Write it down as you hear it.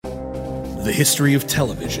The history of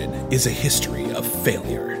television is a history of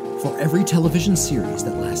failure. For every television series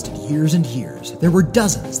that lasted years and years, there were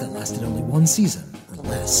dozens that lasted only one season or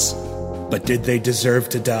less. But did they deserve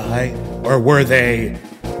to die? Or were they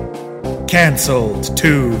canceled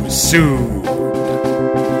too soon?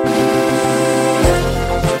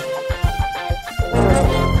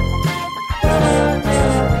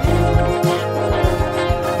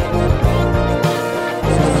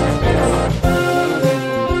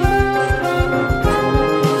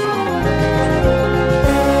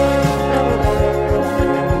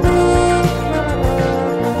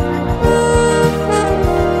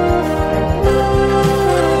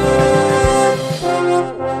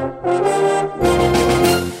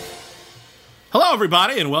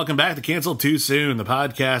 Everybody, and welcome back to Canceled Too Soon, the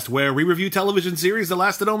podcast where we review television series that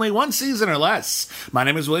lasted only one season or less. My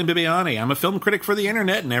name is William Bibbiani. I'm a film critic for the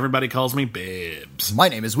internet, and everybody calls me Bibbs. My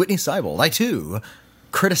name is Whitney Seibold. I, too,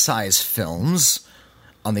 criticize films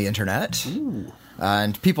on the internet. Ooh.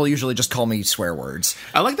 And people usually just call me swear words.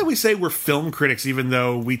 I like that we say we're film critics, even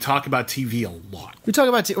though we talk about TV a lot. We talk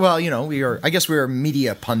about, I guess we are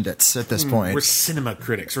media pundits at this point. We're cinema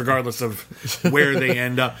critics, regardless of where they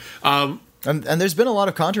end up. And there's been a lot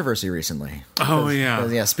of controversy recently. Oh, yeah.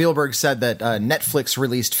 Yeah, Spielberg said that Netflix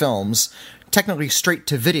released films, technically straight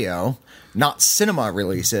to video, not cinema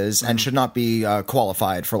releases, and should not be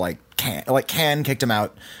qualified for, Cannes kicked him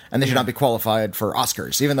out, and they should not be qualified for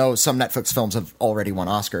Oscars, even though some Netflix films have already won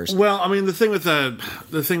Oscars. Well, I mean, the thing with the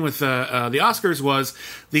Oscars was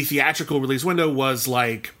the theatrical release window was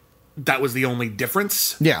that was the only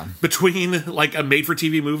difference between a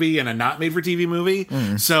made-for-TV movie and a not made-for-TV movie.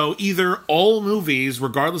 So either all movies,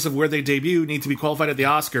 regardless of where they debut, need to be qualified at the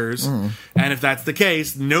Oscars, and if that's the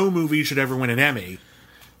case, no movie should ever win an Emmy.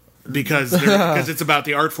 Because it's about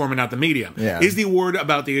the art form and not the medium. Yeah. Is the award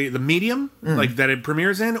about the medium, that it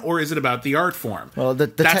premieres in, or is it about the art form? Well,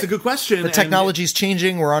 that's a good question. The technology's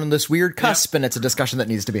changing. We're on this weird cusp, and it's a discussion that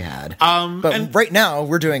needs to be had. But right now,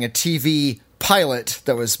 we're doing a TV pilot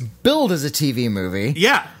that was billed as a TV movie.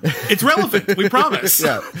 Yeah, it's relevant. We promise.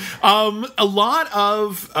 Yeah. A lot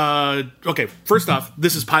of first off,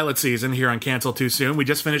 this is pilot season here on Cancel Too Soon. We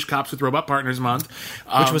just finished Cops with Robot Partners month,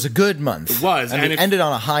 which was a good month. It was, and it ended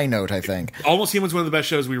on a high note, I think. Almost Human's one of the best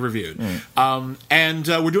shows we reviewed. And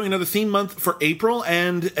we're doing another theme month for April.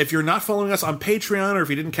 And if you're not following us on Patreon, or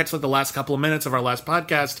if you didn't catch the last couple of minutes of our last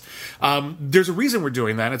podcast, there's a reason we're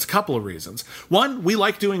doing that. It's a couple of reasons. One, we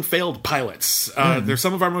like doing failed pilots. They're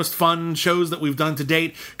some of our most fun shows that we've done to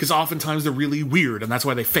date, because oftentimes they're really weird, and that's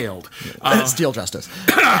why they failed. Steel Justice.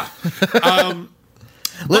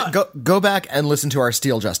 Go back and listen to our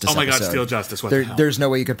Steel Justice episode. Oh my God, Steel Justice. There's no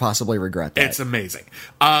way you could possibly regret that. It's amazing.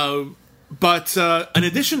 But in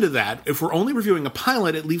addition to that, if we're only reviewing a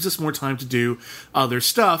pilot, it leaves us more time to do other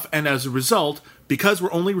stuff, and as a result, because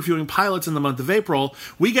we're only reviewing pilots in the month of April,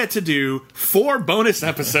 we get to do 4 bonus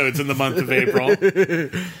episodes in the month of April.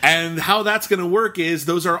 And how that's going to work is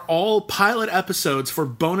those are all pilot episodes for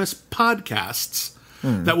bonus podcasts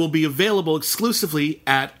that will be available exclusively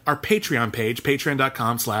at our Patreon page,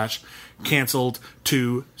 patreon.com/canceled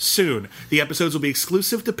too soon. The episodes will be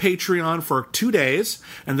exclusive to Patreon for 2 days,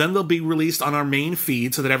 and then they'll be released on our main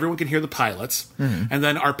feed so that everyone can hear the pilots. And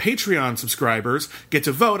then our Patreon subscribers get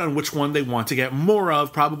to vote on which one they want to get more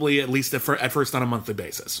of, probably at least at first on a monthly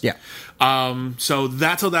basis. Yeah. So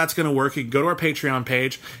that's how that's going to work. You can go to our Patreon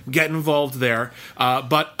page, get involved there.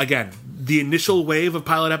 But again, the initial wave of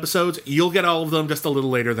pilot episodes, you'll get all of them just a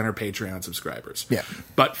little later than our Patreon subscribers. Yeah.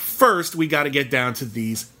 But first, we got to get down to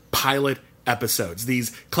these pilot episodes,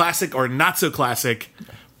 these classic or not so classic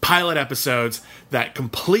pilot episodes that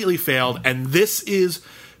completely failed. And this is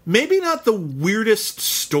maybe not the weirdest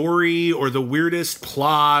story or the weirdest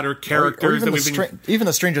plot or characters that we've been... even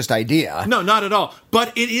the strangest idea. No, not at all.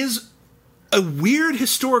 But it is a weird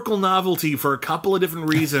historical novelty for a couple of different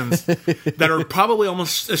reasons that are probably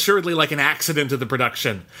almost assuredly like an accident of the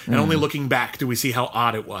production. And only looking back do we see how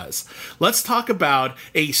odd it was. Let's talk about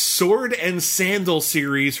a sword and sandal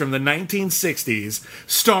series from the 1960s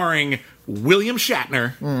starring William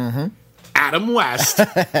Shatner, Adam West,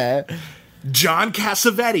 John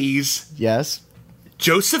Cassavetes, yes,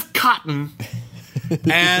 Joseph Cotton,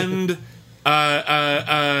 and...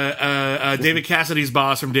 David Cassidy's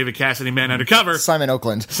boss from David Cassidy Men Undercover. Simon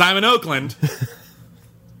Oakland.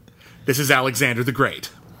 This is Alexander the Great.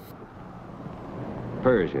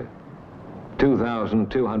 Persia,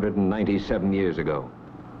 2,297 years ago.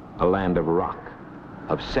 A land of rock,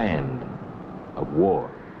 of sand, of war.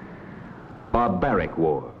 Barbaric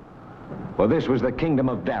war. For this was the kingdom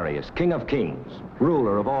of Darius, king of kings,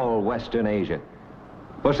 ruler of all Western Asia.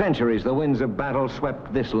 For centuries, the winds of battle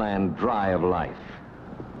swept this land dry of life.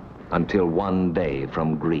 Until one day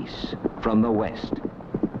from Greece, from the west,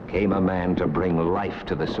 came a man to bring life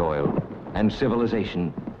to the soil, and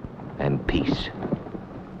civilization, and peace.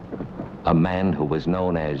 A man who was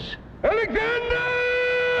known as Alexander!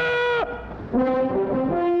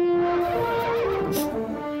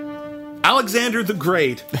 Alexander the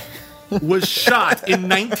Great was shot in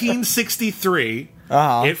 1963.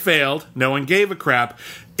 It failed. No one gave a crap.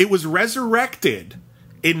 It was resurrected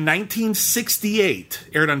in 1968.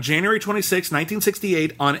 Aired on January 26,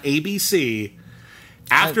 1968 on ABC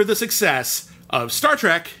after the success of Star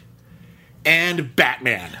Trek and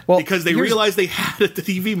Batman. Because they realized they had a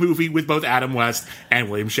TV movie with both Adam West and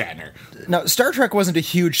William Shatner. Now, Star Trek wasn't a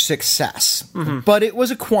huge success, but it was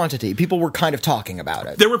a quantity. People were kind of talking about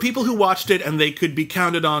it. There were people who watched it, and they could be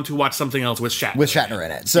counted on to watch something else with Shatner. With Shatner in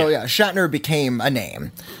it. So, yeah, Shatner became a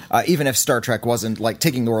name, even if Star Trek wasn't, like,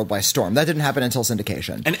 taking the world by storm. That didn't happen until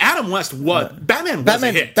syndication. And Adam West was... Batman was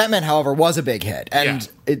a hit. Batman, however, was a big hit. And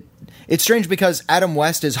it's strange because Adam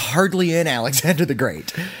West is hardly in Alexander the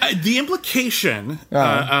Great. The implication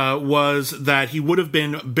was that he would have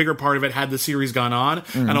been a bigger part of it had the series gone on,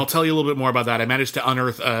 and I'll tell you a little bit more about that. I managed to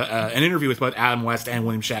unearth an interview with both Adam West and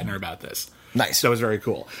William Shatner about this. Nice. That was very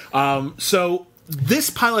cool. So this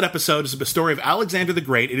pilot episode is the story of Alexander the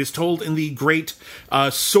Great. It is told in the great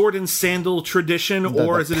sword and sandal tradition,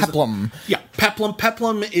 peplum. Peplum.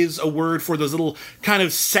 Peplum is a word for those little kind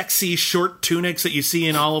of sexy short tunics that you see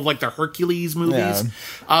in all of like the Hercules movies.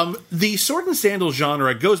 Yeah. The sword and sandal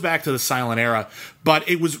genre goes back to the silent era, but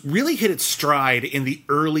it was really hit its stride in the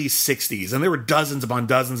early 60s, and there were dozens upon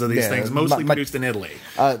dozens of these things, mostly produced in Italy.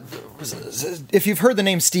 If you've heard the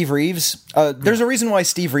name Steve Reeves, there's a reason why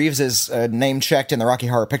Steve Reeves is name checked in the Rocky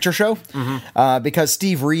Horror Picture Show, because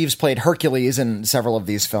Steve Reeves played Hercules in several of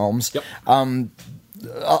these films. Yep.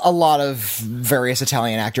 A lot of various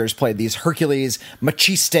Italian actors played these. Hercules.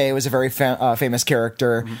 Maciste was a very famous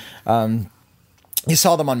character. You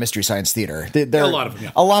saw them on Mystery Science Theater. A lot of them.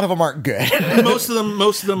 Yeah. A lot of them aren't good. most of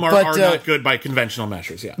them are not good by conventional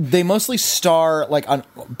measures. Yeah, they mostly star like on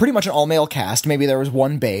pretty much an all male cast. Maybe there was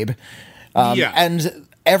one babe. And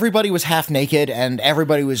everybody was half naked and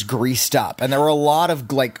everybody was greased up, and there were a lot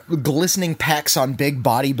of like glistening pecs on big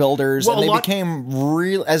bodybuilders, and they became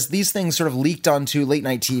real as these things sort of leaked onto late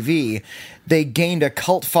night TV. They gained a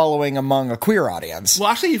cult following among a queer audience. Well,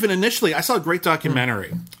 actually, even initially, I saw a great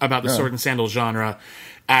documentary about the sword and sandal genre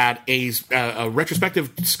at a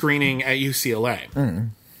retrospective screening at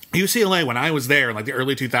UCLA. UCLA, when I was there in like the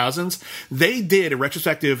early 2000s, they did a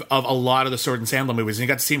retrospective of a lot of the sword and sandal movies, and you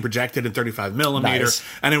got to see them projected in 35 millimeter,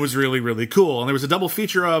 and it was really, really cool. And there was a double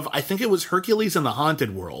feature of, I think it was Hercules and the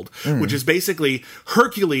Haunted World, which is basically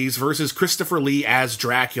Hercules versus Christopher Lee as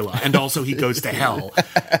Dracula, and also he goes to hell.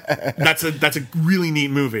 That's a really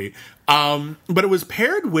neat movie. But it was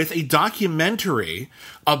paired with a documentary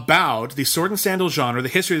about the sword and sandal genre, the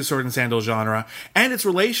history of the sword and sandal genre, and its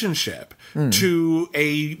relationship to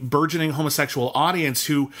a burgeoning homosexual audience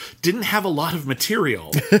who didn't have a lot of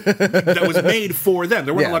material that was made for them.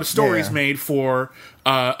 There weren't a lot of stories made for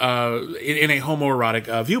in a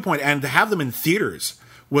homoerotic viewpoint, and to have them in theaters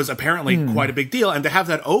was apparently quite a big deal, and to have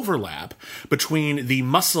that overlap between the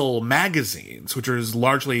Muscle magazines, which was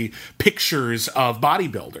largely pictures of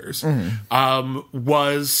bodybuilders,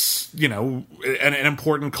 was, you know, an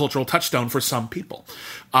important cultural touchstone for some people.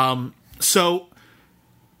 So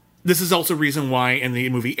this is also a reason why in the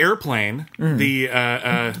movie Airplane, the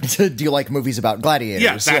do you like movies about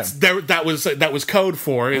gladiators? Yeah, that was code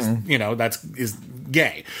for is you know is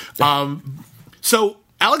gay. So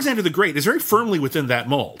Alexander the Great is very firmly within that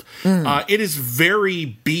mold. It is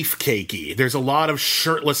very beefcakey. There's a lot of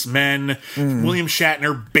shirtless men. William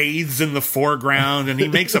Shatner bathes in the foreground, and he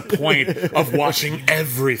makes a point of washing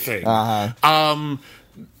everything.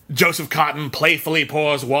 Joseph Cotton playfully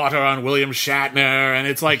pours water on William Shatner, and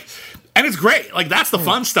it's like, and it's great. Like, that's the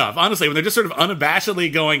fun stuff, honestly, when they're just sort of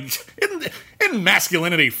unabashedly going, isn't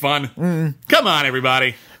masculinity fun? Come on,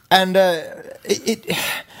 everybody. And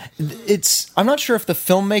it's I'm not sure if the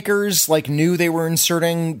filmmakers like knew they were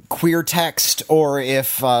inserting queer text, or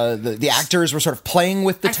if the actors were sort of playing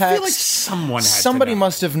with the text. I feel like somebody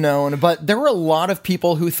must have known, but there were a lot of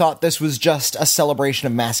people who thought this was just a celebration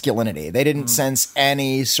of masculinity. They didn't sense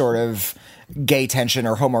any sort of gay tension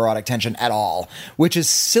or homoerotic tension at all, which is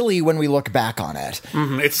silly when we look back on it.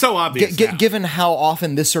 It's so obvious now. Given how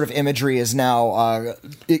often this sort of imagery is now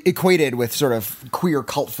equated with sort of queer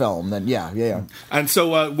cult film, then yeah. And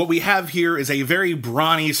so what we have here is a very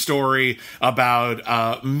brawny story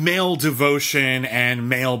about male devotion and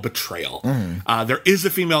male betrayal. There is a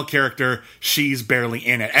female character. She's barely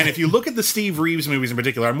in it. And if you look at the Steve Reeves movies in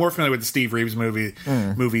particular, I'm more familiar with the Steve Reeves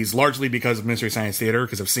movies largely because of Mystery Science Theater,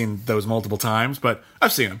 because I've seen those multiple times, but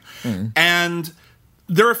I've seen them. And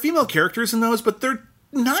there are female characters in those, but they're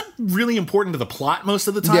not really important to the plot most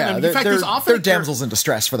of the time. Yeah, and in fact, there's often they're damsels in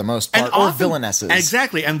distress for the most part, or villainesses.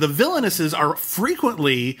 Exactly, and the villainesses are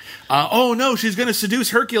frequently, oh no, she's going to seduce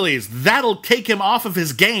Hercules. That'll take him off of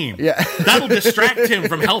his game. Yeah. That'll distract him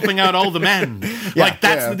from helping out all the men.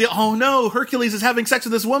 Oh no, Hercules is having sex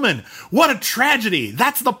with this woman. What a tragedy.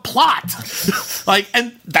 That's the plot.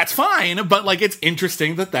 And that's fine, but it's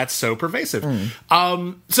interesting that that's so pervasive.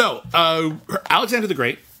 Alexander the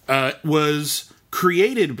Great was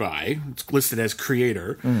created by, it's listed as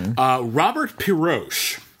creator, Robert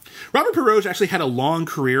Piroche. Robert Piroche actually had a long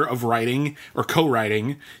career of writing or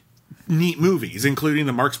co-writing neat movies, including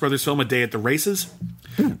the Marx Brothers film A Day at the Races,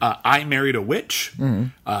 I Married a Witch,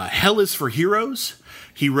 Hell is for Heroes.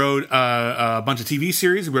 He wrote a bunch of TV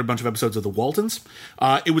series. He wrote a bunch of episodes of The Waltons.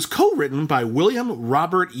 It was co-written by William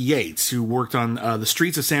Robert Yates, who worked on The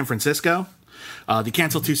Streets of San Francisco, the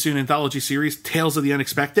Cancel Too Soon anthology series, Tales of the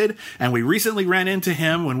Unexpected, and we recently ran into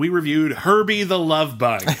him when we reviewed Herbie the Love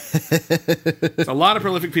Bug. A lot of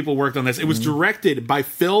prolific people worked on this. It was directed by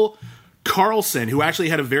Phil Carlson, who actually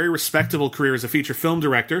had a very respectable career as a feature film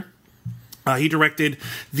director. He directed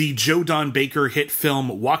the Joe Don Baker hit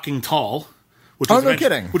film Walking Tall, which was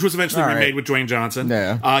eventually remade with Dwayne Johnson.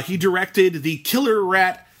 Yeah. He directed the Killer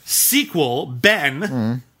Rat sequel,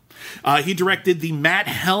 Ben. He directed the Matt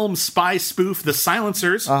Helm spy spoof, The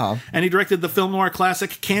Silencers, and he directed the film noir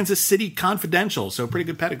classic Kansas City Confidential, so pretty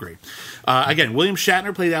good pedigree. Again, William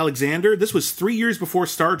Shatner played Alexander. This was 3 years before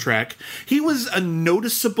Star Trek. He was a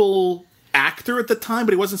noticeable actor at the time,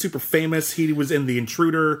 but he wasn't super famous. He was in The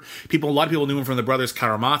Intruder. A lot of people knew him from the Brothers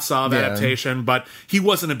Karamazov adaptation, but he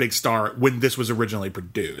wasn't a big star when this was originally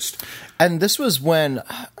produced. And this was when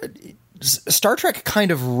Star Trek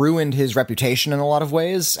kind of ruined his reputation in a lot of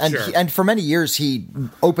ways, and and for many years he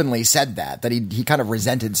openly said that he kind of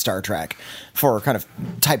resented Star Trek for kind of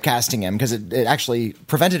typecasting him because it actually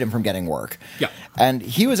prevented him from getting work. Yeah, and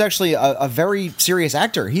he was actually a very serious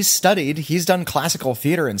actor. He's done classical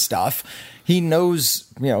theater and stuff. He knows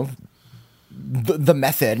the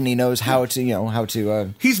method, and he knows how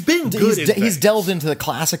to. He's been good. He's delved into the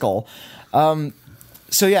classical.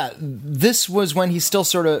 So yeah, this was when he still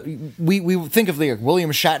sort of we think of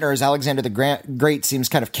William Shatner as Alexander the Great seems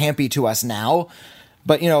kind of campy to us now,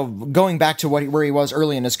 but going back to where he was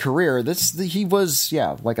early in his career, he was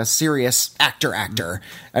like a serious actor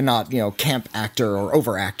and not camp actor or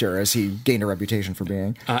over actor as he gained a reputation for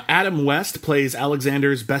being. Adam West plays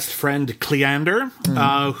Alexander's best friend Cleander,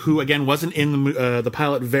 who again wasn't in the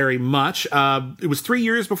pilot very much. It was 3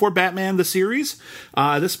 years before Batman the series.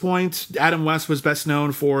 At this point, Adam West was best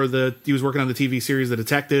known for he was working on the TV series The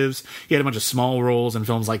Detectives. He had a bunch of small roles in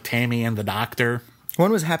films like Tammy and the Doctor. When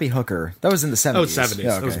was Happy Hooker? That was in the 70s. Oh, 70s.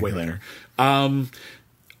 Yeah, okay. That was way later.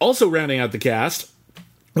 Also rounding out the cast,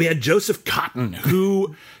 we had Joseph Cotten,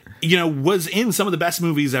 who, was in some of the best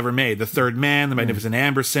movies ever made. The Third Man, The Magnificent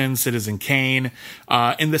Amberson, Citizen Kane.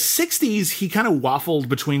 In the 60s, he kind of waffled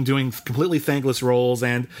between doing completely thankless roles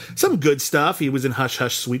and some good stuff. He was in Hush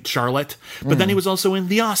Hush, Sweet Charlotte. But then he was also in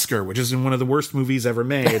The Oscar, which is in one of the worst movies ever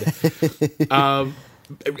made.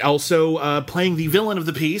 Also, playing the villain of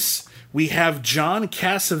the piece, we have John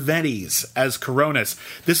Cassavetes as Coronis.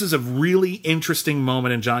 This is a really interesting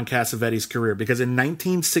moment in John Cassavetes' career because in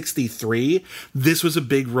 1963, this was a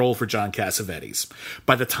big role for John Cassavetes.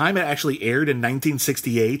 By the time it actually aired in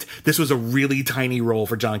 1968, this was a really tiny role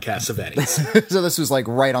for John Cassavetes. So this was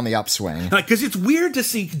right on the upswing. Because it's weird to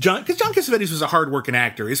see because John Cassavetes was a hard-working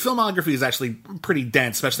actor. His filmography is actually pretty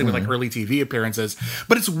dense, especially with early TV appearances.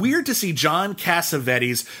 But it's weird to see John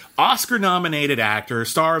Cassavetes, Oscar-nominated actor,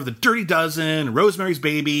 star of The Dirty Dozen, Rosemary's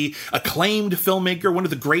Baby, acclaimed filmmaker, one of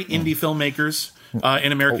the great indie filmmakers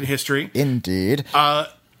in American history. Indeed. And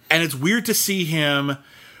it's weird to see him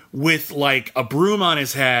with a broom on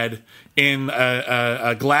his head in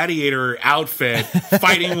a gladiator outfit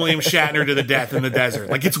fighting William Shatner to the death in the desert.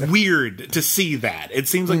 Like, it's weird to see that. It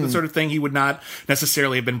seems like the sort of thing he would not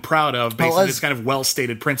necessarily have been proud of based on his kind of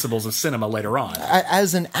well-stated principles of cinema later on.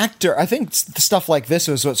 As an actor, I think stuff like this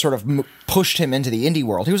was what sort of pushed him into the indie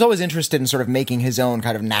world. He was always interested in sort of making his own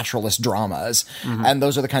kind of naturalist dramas, and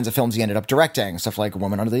those are the kinds of films he ended up directing, stuff like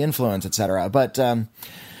Woman Under the Influence, etc. But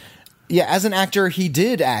yeah, as an actor, he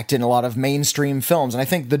did act in a lot of mainstream films, and I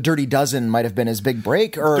think The Dirty Dozen might have been his big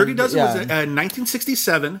break. Dirty Dozen was in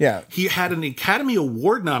 1967. Yeah. He had an Academy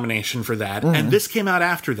Award nomination for that, and this came out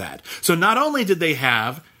after that. So not only did they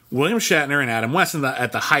have William Shatner and Adam West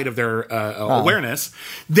at the height of their awareness,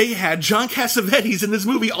 they had John Cassavetes in this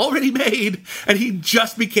movie already made, and he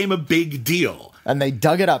just became a big deal. And they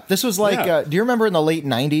dug it up. This was like, do you remember in the late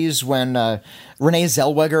 90s when Renee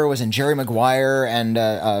Zellweger was in Jerry Maguire and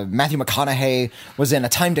Matthew McConaughey was in A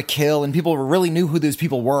Time to Kill, and people really knew who these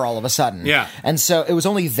people were all of a sudden. Yeah. And so it was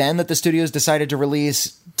only then that the studios decided to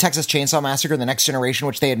release Texas Chainsaw Massacre: The Next Generation,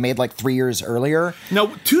 which they had made like 3 years earlier. Now,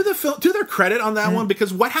 to their credit on that one,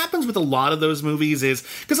 because what happens with a lot of those movies is,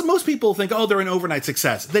 because most people think, oh, they're an overnight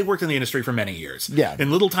success. They worked in the industry for many years. Yeah. In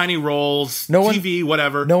little tiny roles, TV,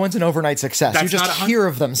 whatever. No one's an overnight success. You just hear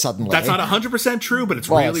of them suddenly. That's not 100% true, but it's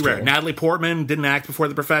really rare. Natalie Portman didn't act before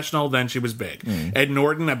The Professional, then she was big. Ed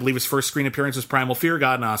Norton, I believe his first screen appearance was Primal Fear,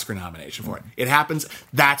 got an Oscar nomination for it. It happens.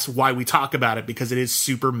 That's why we talk about it, because it is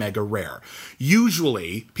super mega rare.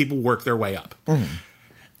 Usually, people work their way up.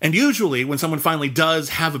 And usually, when someone finally does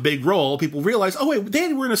have a big role, people realize, oh, wait,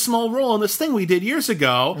 they were in a small role in this thing we did years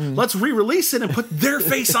ago. Let's re-release it and put their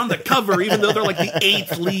face on the cover, even though they're like the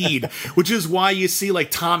eighth lead, which is why you see like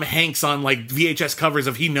Tom Hanks on like VHS covers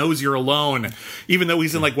of He Knows You're Alone, even though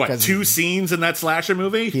he's in like, what, 2 scenes in that slasher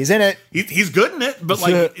movie? He's in it. He's good in it, but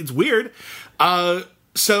like, it's weird.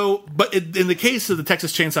 But in the case of the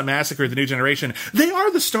Texas Chainsaw Massacre, The New Generation, they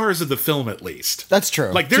are the stars of the film, at least. That's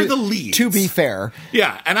true. Like, they're the leads. To be fair.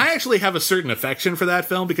 Yeah, and I actually have a certain affection for that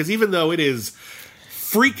film, because even though it is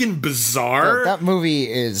freaking bizarre... That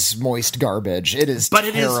movie is moist garbage. It is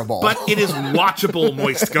terrible. But it is watchable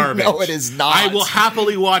moist garbage. No, it is not. I will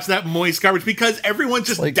happily watch that moist garbage, because everyone's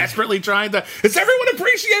just desperately trying to... Does everyone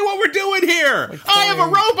appreciate what we're doing here? I have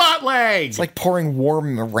a robot leg! It's like pouring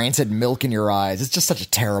warm, rancid milk in your eyes. It's just such a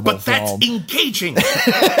terrible film. But that's engaging.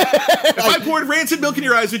 If I poured rancid milk in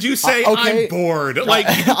your eyes, would you say, I'm bored? Like,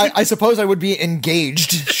 I suppose I would be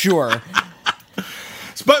engaged, sure.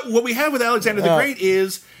 But what we have with Alexander the Great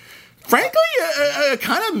is, frankly, a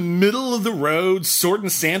kind of middle-of-the-road sword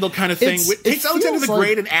and sandal kind of thing. It takes Alexander the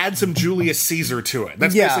Great and adds some Julius Caesar to it.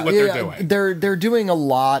 That's basically what they're doing. They're doing a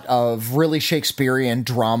lot of really Shakespearean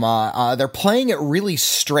drama. They're playing it really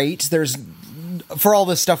straight. For all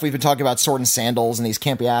this stuff we've been talking about, sword and sandals and these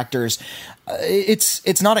campy actors,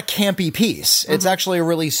 it's not a campy piece. It's actually a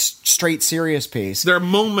really straight, serious piece. There are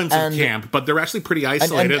moments of camp, but they're actually pretty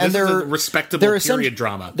isolated. This is a respectable period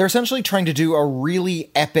drama. They're essentially trying to do a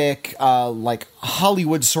really epic, like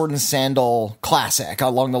Hollywood sword and sandal classic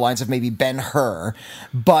along the lines of maybe Ben-Hur,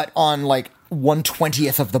 but on like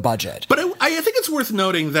 1/20th of the budget. But I think it's worth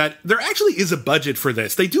noting that there actually is a budget for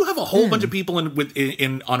this. They do have a whole bunch of people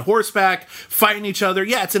on horseback fighting each other.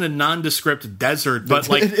 Yeah, it's in a nondescript desert, but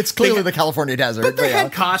like it's clearly the California desert. But they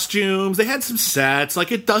had costumes, they had some sets.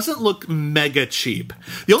 Like, it doesn't look mega cheap.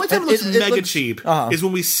 The only time it looks mega cheap is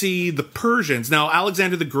when we see the Persians. Now,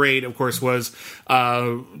 Alexander the Great, of course, was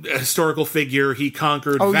a historical figure. He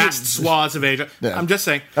conquered vast swaths of Asia. Yeah. I'm just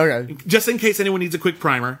saying. Okay. Just in case anyone needs a quick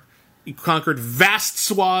primer. He conquered vast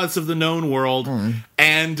swaths of the known world,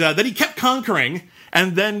 and then he kept conquering.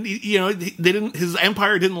 And then, his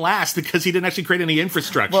empire didn't last because he didn't actually create any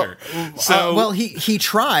infrastructure. He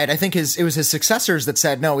tried. I think it was his successors that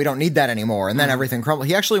said, no, we don't need that anymore. And then everything crumbled.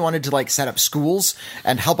 He actually wanted to set up schools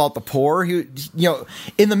and help out the poor. He,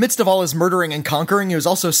 in the midst of all his murdering and conquering, he was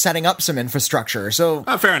also setting up some infrastructure. So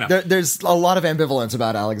fair enough. There's a lot of ambivalence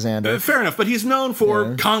about Alexander. Fair enough. But he's known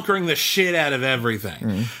for conquering the shit out of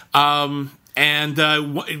everything. And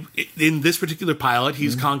in this particular pilot,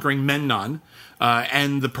 he's conquering Memnon.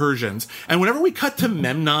 And the Persians. And whenever we cut to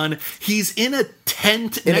Memnon, he's in a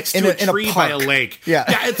tent next to a tree by a lake. Yeah,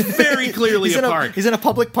 it's very clearly a park. He's in a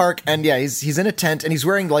public park, and he's in a tent, and he's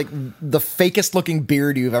wearing like the fakest looking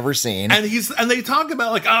beard you've ever seen. And they talk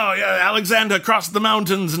about like, oh yeah, Alexander crossed the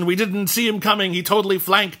mountains, and we didn't see him coming. He totally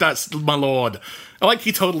flanked us, my lord. I like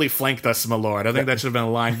he totally flanked us, my lord. I think that should have been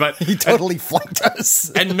a line, but He totally flanked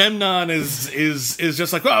us. and Memnon is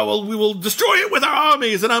just like, oh well, we will destroy it with our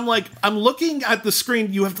armies. And I'm like, I'm looking at the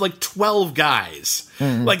screen. You have like 12 guys.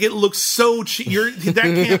 Like it looks so cheap. That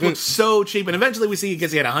camp looks so cheap. And eventually we see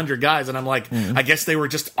he had 100 guys, and I'm like, I guess they were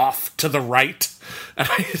just off to the right.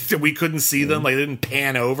 We couldn't see them. Like they didn't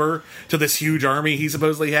pan over to this huge army he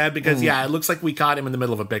supposedly had because it looks like we caught him in the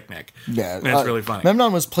middle of a picnic. Yeah, and it's really funny.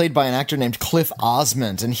 Memnon was played by an actor named Cliff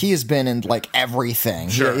Osment, and he has been in like everything.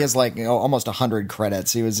 Sure. He has like almost 100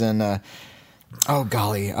 credits. He was in a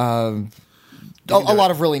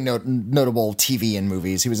lot of really notable TV and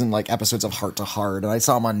movies. He was in like episodes of Heart to Heart, and I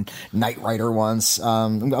saw him on Knight Rider once.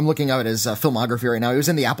 I'm looking at his filmography right now. He was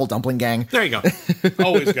in the Apple Dumpling Gang. There you go.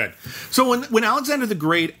 Always good. So when Alexander the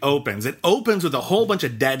Great opens, it opens with a whole bunch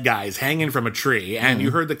of dead guys hanging from a tree. And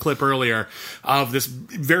you heard the clip earlier of this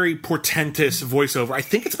very portentous voiceover. I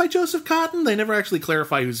think it's by Joseph Cotten. They never actually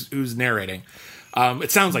clarify who's narrating.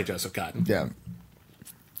 It sounds like Joseph Cotten. Yeah.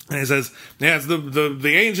 And he says, yes,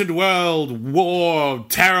 the ancient world, war,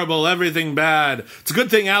 terrible, everything bad. It's a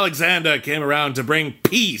good thing Alexander came around to bring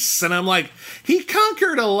peace. And I'm like, he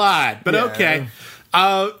conquered a lot, but okay.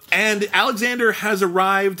 And Alexander has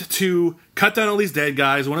arrived to cut down all these dead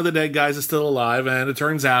guys. One of the dead guys is still alive, and it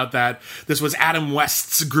turns out that this was Adam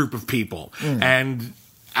West's group of people. And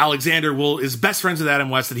Alexander is best friends with Adam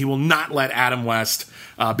West, and he will not let Adam West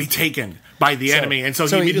be taken by the enemy, and so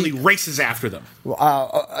he immediately races after them.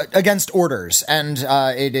 Against orders, and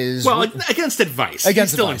it is... Well, against advice.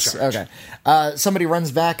 Against He's still advice. in charge. Okay. Somebody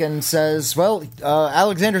runs back and says, well,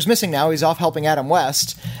 Alexander's missing now. He's off helping Adam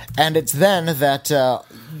West. And it's then that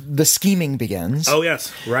the scheming begins. Oh,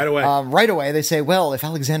 yes. Right away. Right away, they say, well, if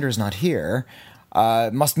Alexander's not here...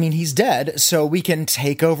 must mean he's dead, so we can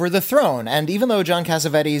take over the throne. And even though John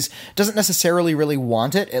Cassavetes doesn't necessarily really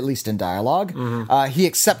want it, at least in dialogue, he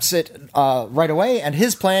accepts it right away, and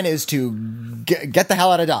his plan is to get the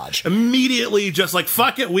hell out of Dodge. Immediately, just like,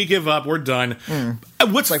 fuck it, we give up, we're done.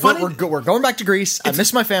 What's like, funny... we're going back to Greece. I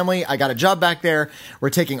miss my family. I got a job back there. We're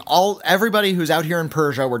taking everybody who's out here in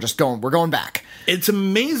Persia. We're going back. It's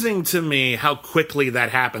amazing to me how quickly that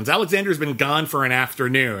happens. Alexander's been gone for an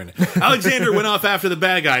afternoon. Alexander went off after the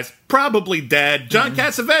bad guys. Probably dead. John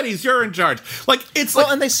Cassavetes, you're in charge. Like, it's like...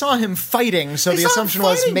 Well, and they saw him fighting, so the assumption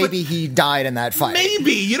was maybe he died in that fight.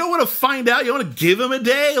 Maybe. You don't want to find out. You want to give him a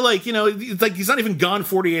day. Like, it's like he's not even gone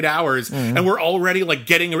 48 hours, and we're already, like,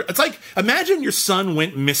 getting... It's like, imagine your son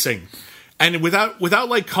went missing. And without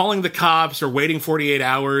like calling the cops or waiting 48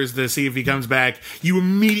 hours to see if he comes back, you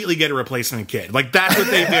immediately get a replacement kid. Like, that's what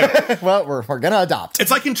they do. Well, we're gonna adopt. It's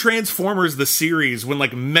like in Transformers, the series, when like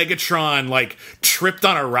Megatron like tripped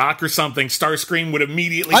on a rock or something, Starscream would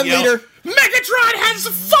immediately yell, leader. Megatron has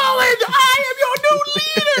fallen! I am your new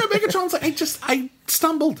leader! Megatron's like, I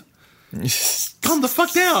stumbled. Calm the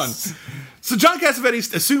fuck down. So John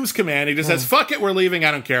Cassavetes assumes command. He just says, fuck it, we're leaving, I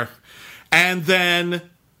don't care. And then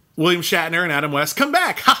William Shatner and Adam West come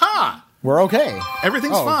back. Ha-ha! We're okay.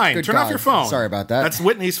 Everything's fine. Turn off your phone. Sorry about that. That's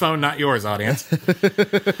Whitney's phone, not yours, audience.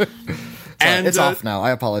 And it's off now.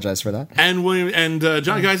 I apologize for that. And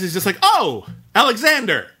John Geis is just like, oh,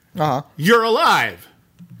 Alexander, you're alive.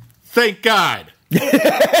 Thank God.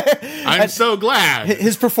 I'm so glad.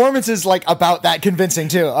 His performance is like about that convincing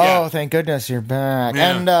too. Oh, thank goodness you're back.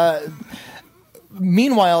 Yeah. And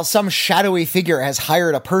meanwhile, some shadowy figure has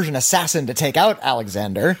hired a Persian assassin to take out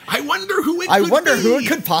Alexander. I wonder who it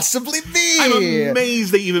could possibly be. I'm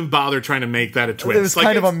amazed they even bother trying to make that a twist. It was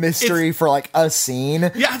kind of a mystery for like a scene.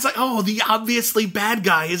 Yeah, it's like, oh, the obviously bad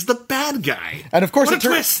guy is the bad guy. And of course, what a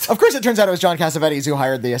twist. Of course, it turns out it was John Cassavetes who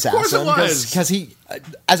hired the assassin. Of course it was. Because he,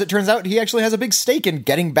 as it turns out, he actually has a big stake in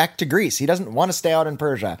getting back to Greece. He doesn't want to stay out in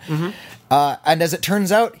Persia. And as it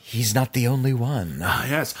turns out, he's not the only one.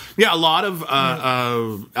 Yes. Yeah, a lot of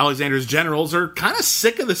Alexander's generals are kind of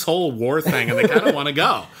sick of this whole war thing, and they kind of want to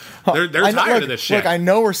go. They're tired of this shit. Look, I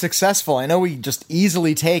know we're successful. I know we just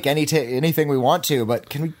easily take anything we want to, but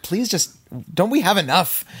can we please just... Don't we have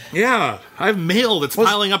enough? Yeah, I have mail that's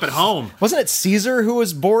piling up at home. Wasn't it Caesar who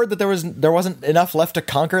was bored that there wasn't enough left to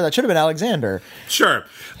conquer? That should have been Alexander. Sure.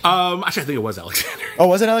 Actually, I think it was Alexander. Oh,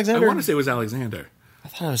 was it Alexander? I want to say it was Alexander. I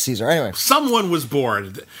thought it was Caesar. Anyway. Someone was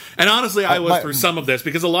bored. And honestly, I was through some of this,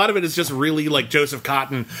 because a lot of it is just really like Joseph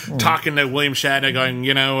Cotten talking to William Shatner going,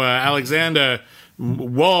 Alexander,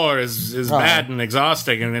 war is bad and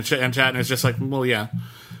exhausting. And Shatner's just like, well, yeah.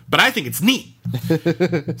 But I think it's neat.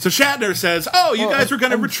 So Shatner says, "Oh, you guys were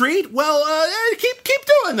going to retreat? Well, keep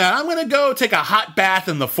doing that. I'm going to go take a hot bath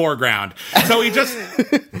in the foreground." So he just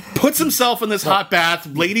puts himself in this hot bath.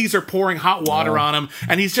 Ladies are pouring hot water on him,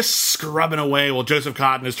 and he's just scrubbing away while Joseph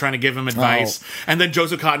Cotten is trying to give him advice. And then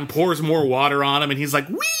Joseph Cotten pours more water on him, and he's like,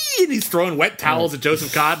 "Wee!" And he's throwing wet towels at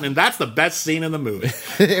Joseph Cotten, and that's the best scene in the movie.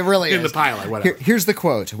 It really is. In the pilot, whatever. Here's the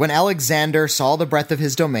quote. "When Alexander saw the breadth of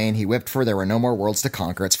his domain, he wept for there were no more worlds to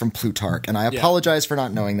conquer." It's from Plutarch, and I apologize for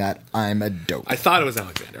not knowing that. I'm a dope. I thought it was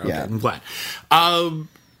Alexander. Okay, Yeah. I'm glad.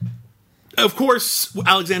 Of course,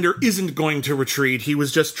 Alexander isn't going to retreat. He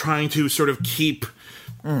was just trying to sort of keep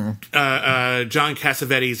John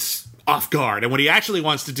Cassavetes off guard. And what he actually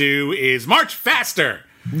wants to do is march faster.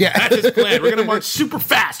 Yeah. That's his plan. We're going to march super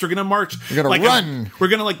fast. We're going to march. We're going to run. We're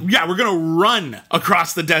going to run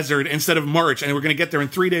across the desert instead of march. And we're going to get there in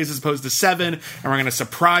 3 days as opposed to 7. And we're going to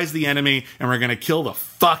surprise the enemy. And we're going to kill the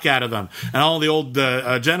fuck out of them. And all the old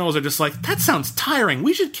generals are just like, that sounds tiring.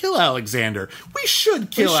 We should kill Alexander. We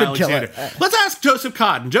should kill Alexander. Let's ask Joseph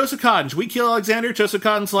Cotten. Joseph Cotten, should we kill Alexander? Joseph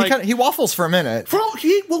Cotten's like... He waffles for a minute.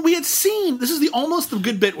 We had seen... This is almost the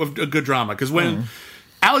good bit of a good drama. Because when...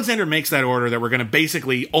 Alexander makes that order that we're going to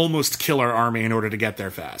basically almost kill our army in order to get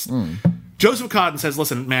there fast. Joseph Cotten says,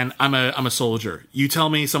 "Listen, man, I'm a soldier. You tell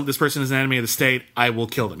me this person is an enemy of the state, I will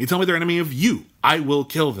kill them. You tell me they're an enemy of you, I will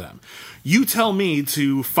kill them. You tell me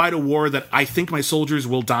to fight a war that I think my soldiers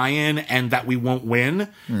will die in and that we won't win.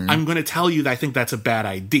 I'm going to tell you that I think that's a bad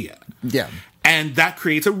idea." Yeah. And that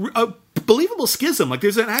creates a believable schism. Like,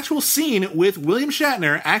 there's an actual scene with William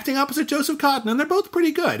Shatner acting opposite Joseph Cotten, and they're both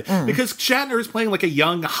pretty good. Because Shatner is playing like a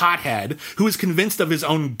young hothead who is convinced of his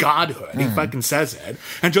own godhood. He fucking says it.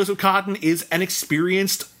 And Joseph Cotten is an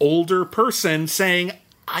experienced, older person saying,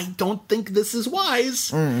 I don't think this is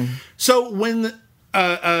wise. So when...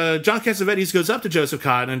 John Cassavetes goes up to Joseph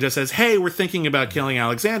Cotten and just says, "Hey, we're thinking about killing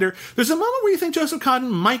Alexander." There's a moment where you think Joseph Cotten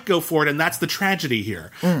might go for it, and that's the tragedy here.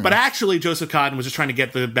 But actually, Joseph Cotten was just trying to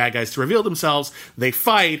get the bad guys to reveal themselves. They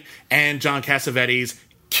fight, and John Cassavetes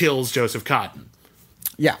kills Joseph Cotten.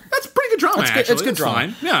 Yeah. That's pretty good drama, actually. It's good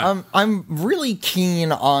drama. Fine. Yeah. I'm really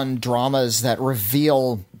keen on dramas that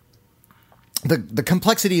reveal the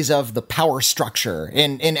complexities of the power structure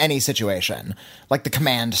in any situation, like the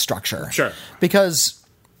command structure. Sure. Because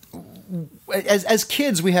as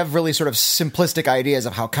kids, we have really sort of simplistic ideas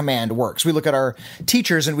of how command works. We look at our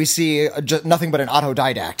teachers and we see nothing but an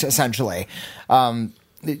autodidact, essentially.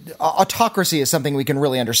 Autocracy is something we can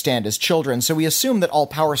really understand as children, so we assume that all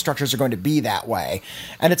power structures are going to be that way.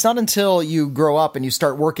 And it's not until you grow up and you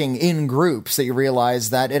start working in groups that you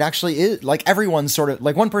realize that it actually is, like, everyone's sort of,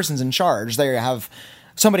 like, one person's in charge,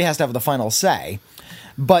 somebody has to have the final say.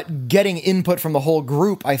 But getting input from the whole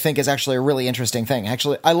group, I think, is actually a really interesting thing.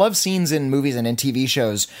 Actually, I love scenes in movies and in TV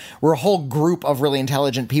shows where a whole group of really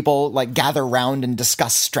intelligent people, like, gather around and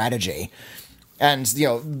discuss strategy. And,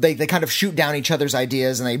 they kind of shoot down each other's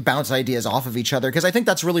ideas and they bounce ideas off of each other, because I think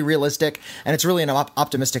that's really realistic and it's really an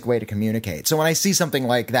optimistic way to communicate. So when I see something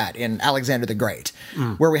like that in Alexander the Great,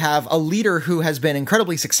 where we have a leader who has been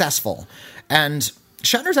incredibly successful, and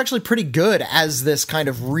Shatner's actually pretty good as this kind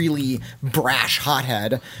of really brash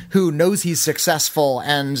hothead who knows he's successful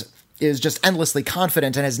and is just endlessly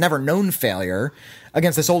confident and has never known failure,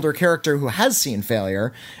 against this older character who has seen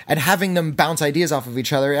failure, and having them bounce ideas off of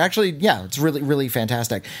each other. Actually, yeah, it's really, really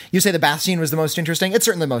fantastic. You say the bath scene was the most interesting. It's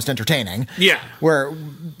certainly the most entertaining. Yeah. Where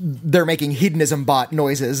they're making hedonism bot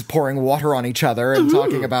noises, pouring water on each other and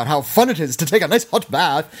talking about how fun it is to take a nice hot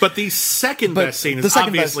bath. But the second best scene is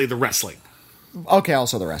obviously the wrestling. Okay,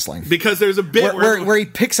 also the wrestling. Because there's a bit where he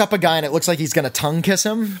picks up a guy and it looks like he's going to tongue kiss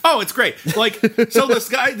him. Oh, it's great. Like, so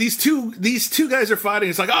these two guys are fighting.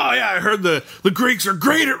 It's like, oh yeah, I heard the Greeks are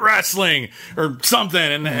great at wrestling or something.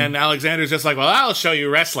 And Alexander's just like, well, I'll show you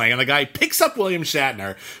wrestling. And the guy picks up William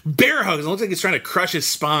Shatner, bear hugs, and it looks like he's trying to crush his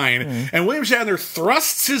spine. And William Shatner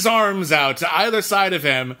thrusts his arms out to either side of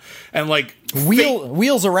him and like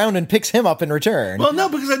wheels around and picks him up in return. Well, no,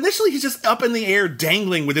 because initially he's just up in the air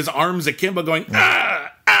dangling with his arms akimbo going,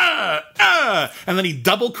 and then he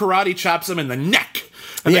double karate chops him in the neck.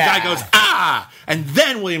 And the guy goes, and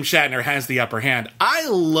then William Shatner has the upper hand. I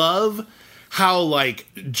love how, like,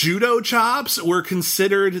 judo chops were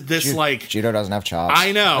considered this, Judo doesn't have chops.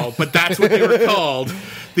 I know, but that's what they were called.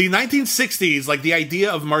 The 1960s, like, the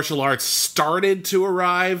idea of martial arts started to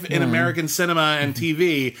arrive in American cinema and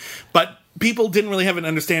TV, but people didn't really have an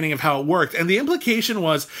understanding of how it worked. And the implication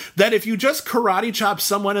was that if you just karate chop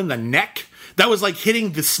someone in the neck, That was like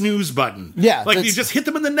hitting the snooze button. Yeah, like you just hit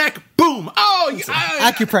them in the neck. Boom! Oh,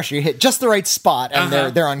 acupressure. You hit just the right spot,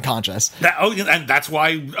 and they're unconscious. And that's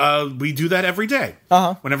why we do that every day.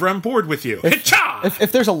 Whenever I'm bored with you,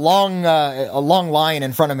 if there's a long line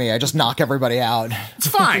in front of me, I just knock everybody out. It's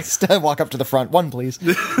fine. Instead, walk up to the front. One, please.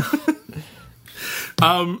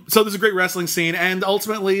 So there's a great wrestling scene, and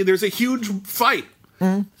ultimately there's a huge fight.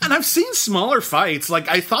 And I've seen smaller fights. Like,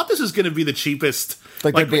 I thought this was going to be the cheapest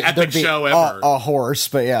epic show ever. A horse,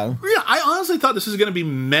 but yeah. Yeah, I honestly thought this was going to be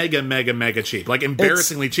mega cheap. Like,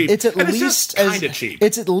 embarrassingly cheap. It's at least kind of cheap.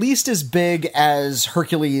 It's at least as big as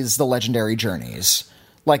Hercules: The Legendary Journeys.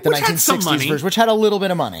 Like the 1960s version, which had a little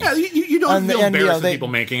bit of money. Yeah, you don't feel embarrassed with people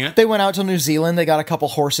making it. They went out to New Zealand. They got a couple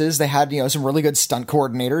horses. They had some really good stunt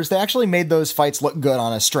coordinators. They actually made those fights look good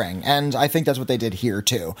on a string, and I think that's what they did here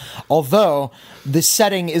too. Although the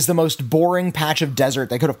setting is the most boring patch of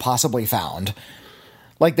desert they could have possibly found.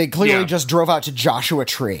 Like, they clearly just drove out to Joshua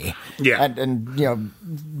Tree. Yeah. And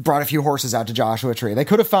brought a few horses out to Joshua Tree. They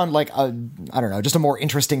could have found, like, just a more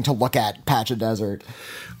interesting to look at patch of desert.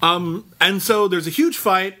 And so there's a huge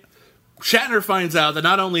fight. Shatner finds out that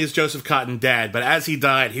not only is Joseph Cotton dead, but as he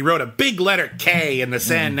died, he wrote a big letter K in the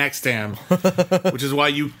sand next to him, which is why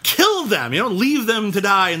you kill them. You don't leave them to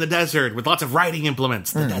die in the desert with lots of writing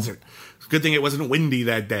implements in the desert. Good thing it wasn't windy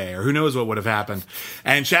that day, or who knows what would have happened.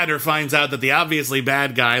 And Shatner finds out that the obviously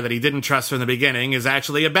bad guy that he didn't trust from the beginning is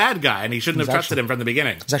actually a bad guy, and he shouldn't have trusted him from the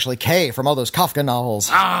beginning. It's actually K from all those Kafka novels.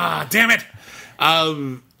 Ah, damn it!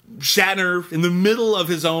 Shatner, in the middle of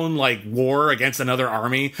his own, war against another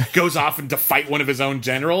army, goes off to fight one of his own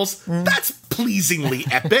generals. That's pleasingly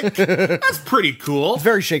epic. That's pretty cool. It's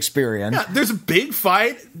very Shakespearean. Yeah, there's a big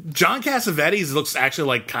fight. John Cassavetes looks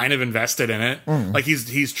actually, kind of invested in it. Like,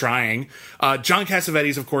 he's trying. John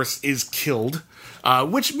Cassavetes, of course, is killed.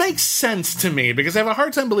 Which makes sense to me, because I have a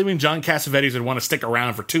hard time believing John Cassavetes would want to stick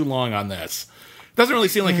around for too long on this. Doesn't really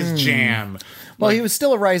seem like his jam. Well, he was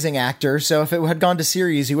still a rising actor, so if it had gone to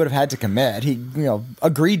series, he would have had to commit. He,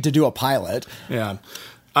 agreed to do a pilot. Yeah.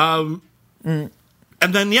 And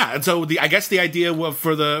then, and so I guess the idea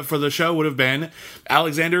for the show would have been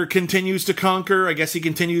Alexander continues to conquer. I guess he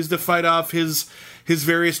continues to fight off his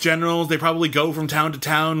various generals. They probably go from town to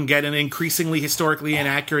town and get in increasingly historically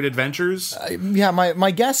inaccurate adventures.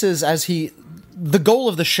 My guess is the goal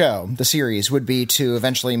of the show, the series, would be to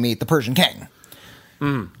eventually meet the Persian king.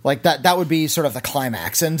 Like that would be sort of the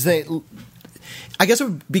climax. And I guess it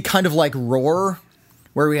would be kind of like Roar,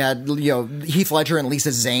 where we had, Heath Ledger and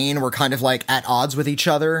Lisa Zane were kind of at odds with each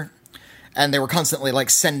other. And they were constantly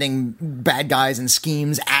sending bad guys and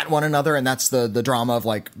schemes at one another. And that's the drama of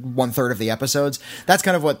 1/3 of the episodes. That's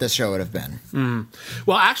kind of what this show would have been.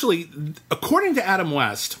 Well, actually, according to Adam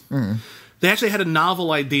West, they actually had a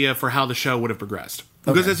novel idea for how the show would have progressed.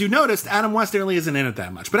 Because as you noticed, Adam West really isn't in it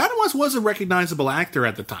that much. But Adam West was a recognizable actor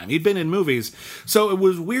at the time. He'd been in movies, so it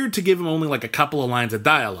was weird to give him only a couple of lines of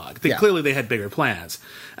dialogue. Clearly they had bigger plans.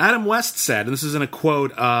 Adam West said, and this is in a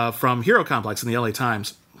quote from Hero Complex in the LA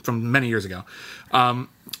Times from many years ago,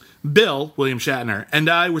 Bill, William Shatner, and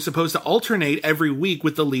I were supposed to alternate every week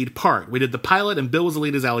with the lead part. We did the pilot, and Bill was the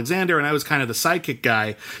lead as Alexander, and I was kind of the sidekick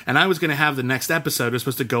guy, and I was going to have the next episode. It was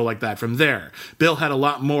supposed to go like that from there. Bill had a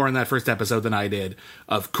lot more in that first episode than I did,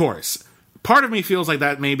 of course. Part of me feels like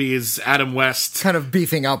that maybe is Adam West kind of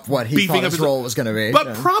beefing up what he thought his role was going to be.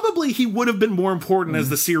 But probably he would have been more important as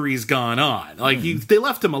the series gone on. They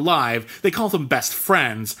left him alive. They called him best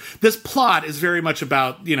friends. This plot is very much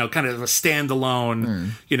about, kind of a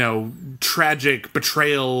standalone, tragic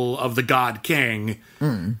betrayal of the God King.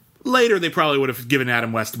 Later, they probably would have given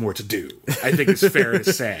Adam West more to do, I think it's fair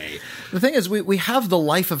to say. The thing is, we have the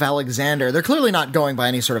life of Alexander. They're clearly not going by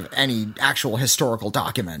any actual historical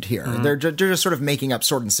document here. They're just sort of making up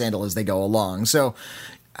sword and sandal as they go along. So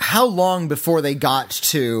how long before they got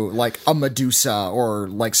to, a Medusa or,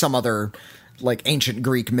 some other, ancient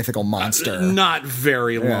Greek mythical monster? Not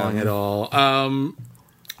very long at all.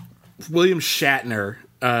 William Shatner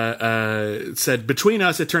said, between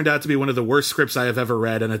us, it turned out to be one of the worst scripts I have ever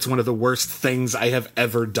read, and it's one of the worst things I have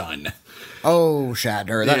ever done. Oh,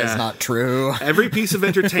 Shatner, that is not true. Every piece of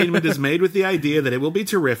entertainment is made with the idea that it will be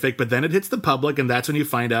terrific, but then it hits the public, and that's when you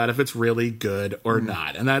find out if it's really good or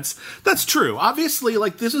not. And that's true. Obviously,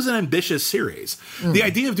 this is an ambitious series. The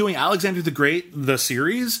idea of doing Alexander the Great, the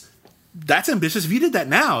series, that's ambitious. If you did that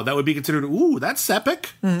now, that would be considered, ooh, that's epic.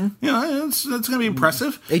 Mm-hmm. You know, it's going to be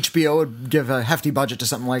impressive. HBO would give a hefty budget to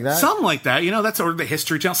something like that. Something like that. You know, that's or the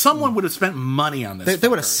History Channel. Someone would have spent money on this. They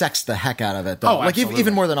would have sexed the heck out of it, though. Oh, like absolutely.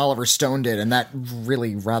 even more than Oliver Stone did, and that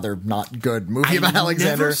really rather not good movie about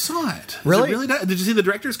Alexander. I never saw it. Really? Did you see the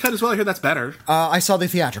director's cut as well? I hear that's better. I saw the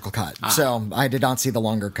theatrical cut, so I did not see the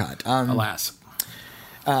longer cut. Alas.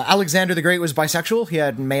 Alexander the Great was bisexual. He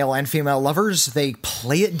had male and female lovers. They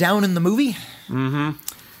play it down in the movie. Mm-hmm.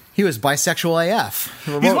 He was bisexual AF.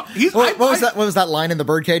 What was that line in the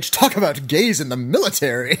Birdcage? Talk about gays in the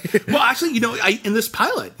military. Well, actually, you know, in this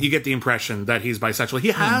pilot, you get the impression that he's bisexual. He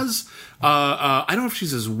has, I don't know if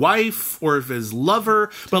she's his wife or if his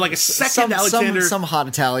lover, but like a second Alexander. Some hot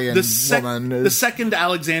Italian woman. The second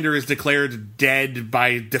Alexander is declared dead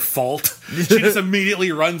by default. She just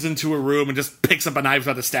immediately runs into a room and just picks up a knife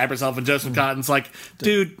about to stab herself, and Joseph Cotton's like,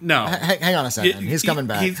 dude, no. Hang on a second. He's coming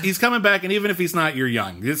back. He's coming back, and even if he's not, you're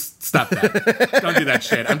young. Just stop that. Don't do that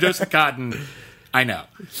shit. I'm Joseph Cotton. I know.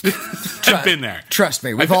 I've been there. Trust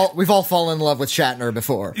me. We've all fallen in love with Shatner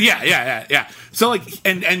before. Yeah. So like,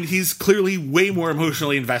 and he's clearly way more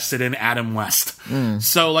emotionally invested in Adam West.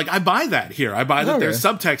 So like, I buy that here. I buy that there's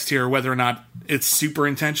subtext here, whether or not it's super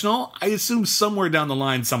intentional. I assume somewhere down the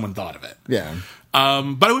line someone thought of it. Yeah.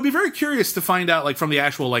 But I would be very curious to find out, like, from the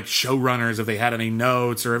actual like showrunners, if they had any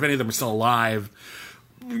notes or if any of them are still alive,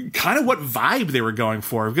 kind of what vibe they were going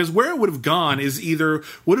for, because where it would have gone is either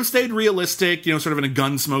would have stayed realistic, you know, sort of in a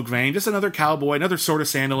Gunsmoke vein, just another cowboy, another Sword of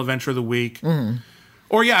Sandal adventure of the week.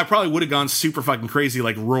 Or I probably would have gone super fucking crazy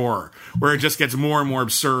like Roar, where it just gets more and more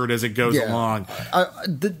absurd as it goes along.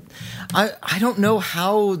 I don't know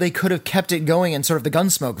how they could have kept it going in sort of the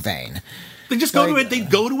Gunsmoke vein. They just go to it. They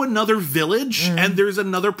go to another village, and there's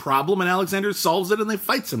another problem, and Alexander solves it, and they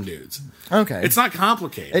fight some dudes. Okay, it's not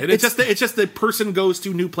complicated. It's just the person goes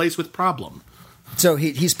to a new place with problem. So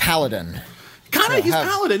he's paladin. Kind of, he's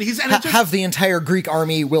paladin. Have the entire Greek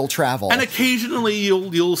army will travel, and occasionally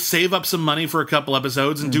you'll save up some money for a couple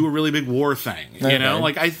episodes and do a really big war thing. You know,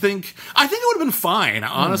 like I think it would have been fine.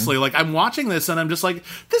 Honestly, like I'm watching this and I'm just like,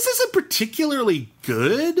 this isn't particularly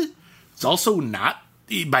good. It's also not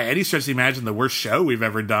by any stretch of the imagination the worst show we've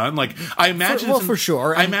ever done. Like I imagine, for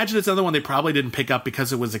sure. I imagine it's another one they probably didn't pick up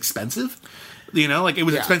because it was expensive. You know, like it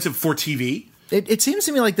was expensive for TV. It seems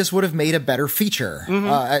to me like this would have made a better feature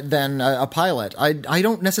than a pilot. I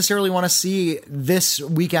don't necessarily want to see this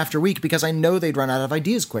week after week because I know they'd run out of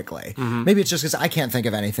ideas quickly. Maybe it's just because I can't think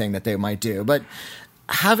of anything that they might do. But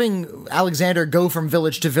having Alexander go from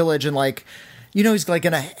village to village and like, you know, he's like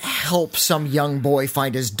going to help some young boy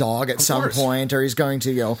find his dog at some point, or he's going to,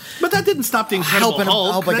 you know... But that didn't stop the Incredible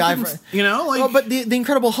Hulk. Help a guy, you know, like... Well, but the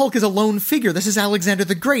Incredible Hulk is a lone figure. This is Alexander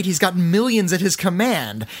the Great. He's got millions at his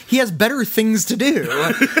command. He has better things to do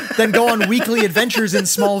than go on weekly adventures in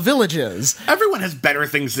small villages. Everyone has better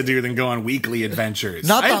things to do than go on weekly adventures.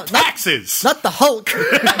 Taxes! Not the Hulk!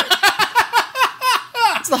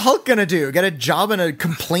 What's the Hulk gonna do? Get a job in a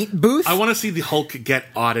complaint booth? I want to see the Hulk get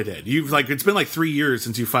audited. It's been like 3 years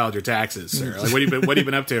since you filed your taxes, sir. Like, what have you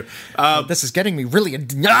been up to? This is getting me really.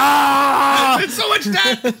 It's so much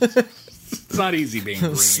debt. It's not easy being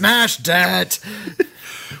green. Smash debt.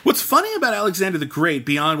 What's funny about Alexander the Great,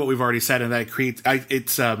 beyond what we've already said, and that it creates,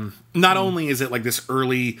 it's not only is it like this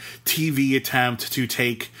early TV attempt to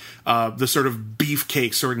take the sort of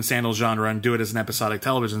beefcake sword and sandal genre and do it as an episodic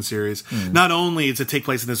television series. Not only does it take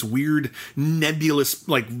place in this weird nebulous,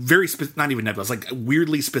 like not even nebulous, like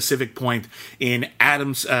weirdly specific point in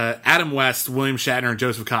Adam West, William Shatner, and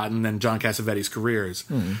Joseph Cotton, and John Cassavetes' careers.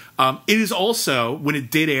 It is also, when it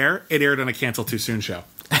did air, it aired on a Cancel Too Soon show.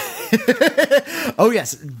 Oh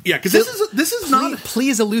yes, yeah. Because this is not.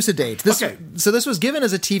 Please elucidate. This, okay, so this was given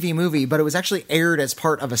as a TV movie, but it was actually aired as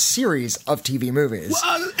part of a series of TV movies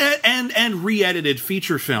and re-edited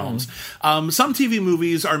feature films. Some TV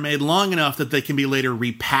movies are made long enough that they can be later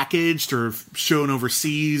repackaged or shown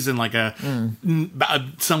overseas in like a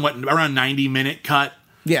somewhat around 90-minute cut.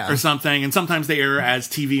 Yeah. Or something, and sometimes they air as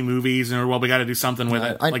TV movies, and we got to do something with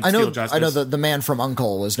it, like Steel Justice. I know the Man from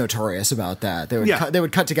U.N.C.L.E. was notorious about that. They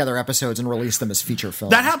would cut together episodes and release them as feature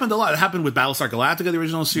films. That happened a lot. It happened with Battlestar Galactica, the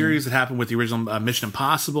original series. It happened with the original Mission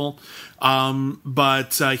Impossible.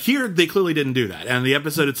 But here, they clearly didn't do that, and the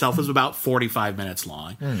episode itself is about 45 minutes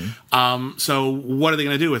long. So what are they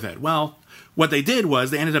going to do with it? Well, what they did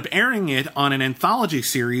was they ended up airing it on an anthology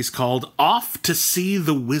series called Off to See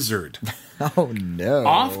the Wizard. Oh, no.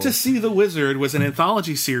 Off to See the Wizard was an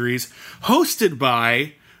anthology series hosted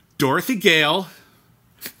by Dorothy Gale,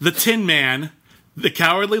 the Tin Man, the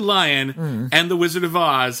Cowardly Lion, and the Wizard of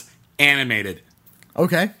Oz, animated.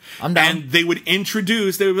 Okay, I'm down. And they would be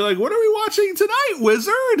like, what are we watching tonight,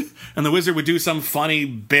 wizard? And the wizard would do some funny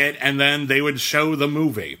bit, and then they would show the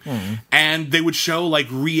movie. And they would show, like,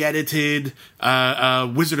 re-edited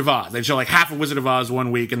Wizard of Oz. They'd show, like, half of Wizard of Oz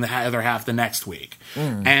one week and the other half the next week.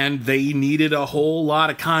 And they needed a whole lot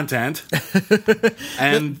of content.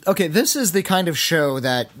 And okay, this is the kind of show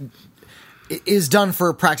that is done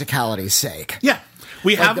for practicality's sake. yeah.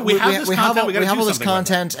 We have all this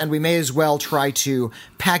content, and we may as well try to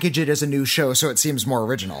package it as a new show so it seems more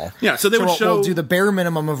original. Yeah, so we'll do the bare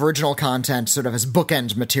minimum of original content sort of as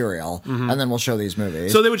bookend material, and then we'll show these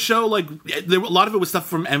movies. So they would show, like, a lot of it was stuff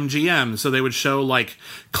from MGM, so they would show, like,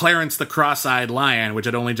 Clarence the Cross-Eyed Lion, which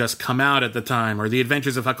had only just come out at the time, or The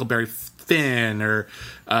Adventures of Huckleberry Finn, or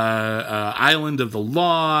Island of the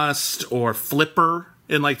Lost, or Flipper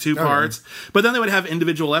in, like, 2 parts. But then they would have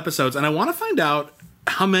individual episodes, and I want to find out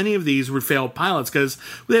how many of these were failed pilots, because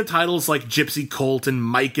they have titles like Gypsy Colt and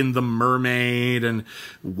Mike and the Mermaid and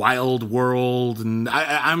Wild World, and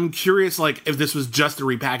I'm curious, like, if this was just a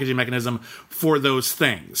repackaging mechanism for those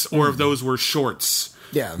things, or if those were shorts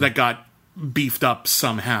that got beefed up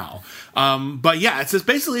somehow. But yeah, it's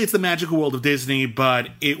the magical world of Disney, but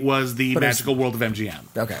it was the magical world of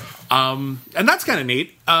MGM. Okay. And that's kind of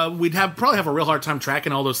neat. We'd probably have a real hard time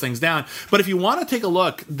tracking all those things down. But if you want to take a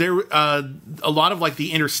look, there a lot of, like,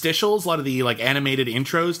 the interstitials, a lot of the, like, animated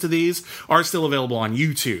intros to these are still available on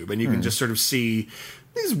YouTube, and you can just sort of see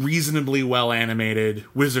these reasonably well animated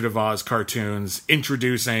Wizard of Oz cartoons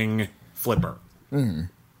introducing Flipper.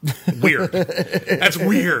 Weird. That's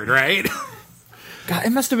weird, right? God,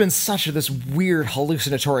 it must have been such this weird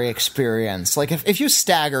hallucinatory experience. Like, if you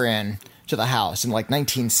stagger in to the house in, like,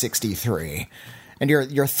 1963, and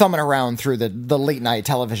you're thumbing around through the late night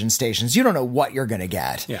television stations, you don't know what you're going to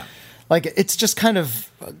get. Yeah. Like, it's just kind of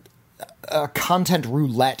a content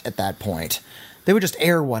roulette at that point. They would just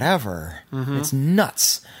air whatever. It's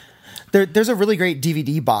nuts. There's a really great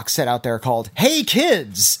DVD box set out there called Hey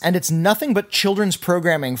Kids, and it's nothing but children's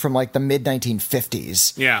programming from, like, the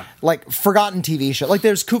mid-1950s. Yeah. Like, forgotten TV show. Like,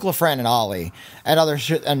 there's Kukla, Fran, and Ollie, and other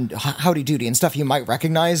shit, and Howdy Doody, and stuff you might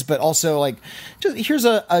recognize, but also, like, here's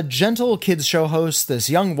a gentle kids show host, this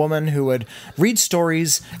young woman who would read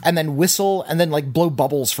stories, and then whistle, and then, like, blow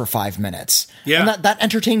bubbles for 5 minutes. Yeah. And that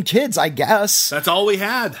entertained kids, I guess. That's all we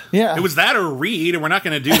had. Yeah. It was that or read, and we're not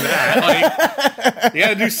going to do that. Like, you got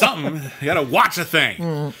to do something. You got to watch a thing.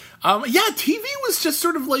 Yeah, TV was just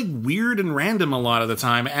sort of, like, weird and random a lot of the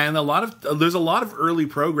time, and there's a lot of early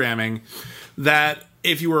programming that,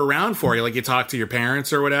 if you were around for it, like, you talk to your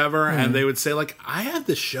parents or whatever, and they would say, like, I had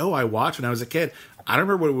this show I watched when I was a kid. I don't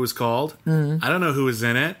remember what it was called. I don't know who was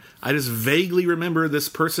in it. I just vaguely remember this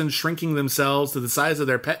person shrinking themselves to the size of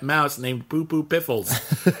their pet mouse named Poo Poo Piffles.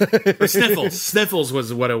 Or Sniffles. Sniffles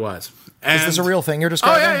was what it was. And, is this a real thing you're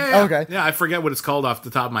describing? Yeah. Oh, okay. Yeah, I forget what it's called off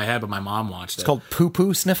the top of my head, but my mom watched it. It's called Poo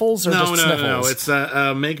Poo Sniffles, or just Sniffles?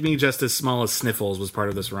 No. It's Make Me Just as Small as Sniffles was part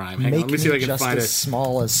of this rhyme. Hang on, let me see if I can find it. Just as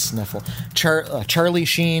small as Sniffle. Charlie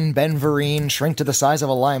Sheen, Ben Vereen, shrink to the size of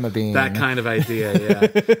a lima bean. That kind of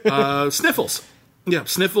idea, yeah. Sniffles. Yeah,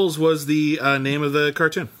 Sniffles was the name of the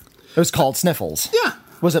cartoon. It was called Sniffles. Yeah.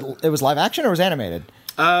 It was live action or was it animated?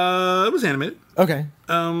 It was animated. Okay.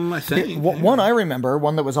 I think one I remember,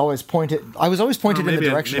 one that was always pointed. I was always pointed in the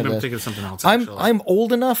direction of maybe this. I'm thinking of something else. I'm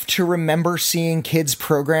old enough to remember seeing kids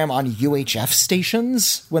program on UHF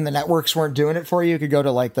stations when the networks weren't doing it for you. You could go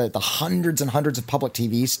to, like, the hundreds and hundreds of public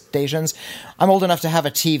TV stations. I'm old enough to have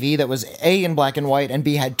a TV that was A, in black and white, and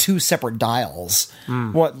B, had 2 separate dials.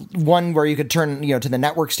 One where you could turn, to the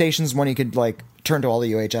network stations, one you could, like, turn to all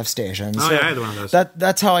the UHF stations. Oh, yeah, I had one of those.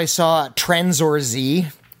 That's how I saw Trenzor Z,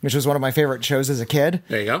 which was one of my favorite shows as a kid.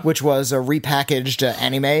 There you go. Which was a repackaged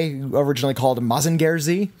anime, originally called Mazinger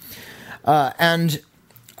Z. And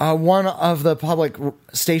one of the public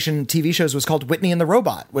station TV shows was called Whitney and the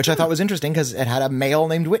Robot, which I thought was interesting because it had a male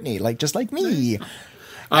named Whitney, just like me.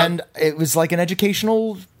 And it was like an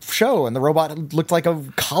educational show, and the robot looked like a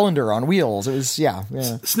colander on wheels. It was, yeah.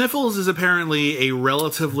 Sniffles is apparently a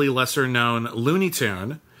relatively lesser-known Looney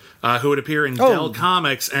Tune, who would appear in Dell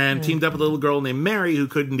Comics and teamed up with a little girl named Mary who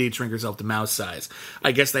could indeed shrink herself to mouse size.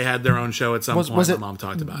 I guess they had their own show at some point. My mom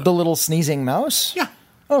talked about it. The little sneezing mouse? Yeah.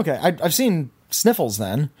 Okay, I've seen Sniffles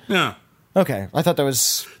then. Yeah. Okay, I thought that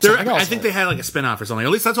was something else. I think they had, like, a spin-off or something.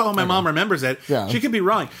 At least that's how my mom remembers it. Yeah. She could be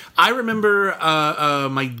wrong. I remember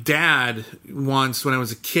my dad once, when I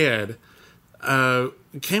was a kid,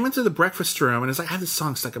 came into the breakfast room and it's like, I have this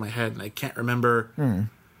song stuck in my head and I can't remember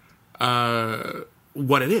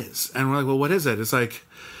what it is. And we're like, well, what is it? It's like,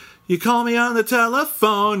 You call me on the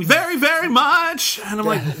telephone very, very much. And I'm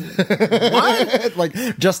like, what?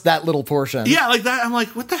 Like, just that little portion. Yeah, like that. I'm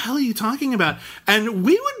like, what the hell are you talking about? And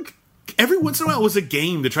we would, every once in a while, it was a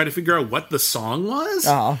game to try to figure out what the song was.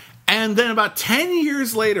 Uh-huh. And then about 10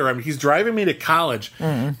 years later, I mean, he's driving me to college.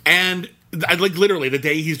 Mm-hmm. And like literally the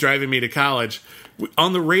day he's driving me to college,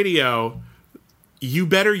 on the radio, You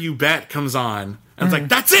Better You Bet comes on. And it's like,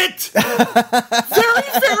 that's it! Very,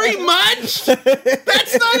 very much!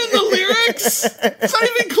 That's not in the lyrics! It's not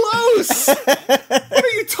even close! What are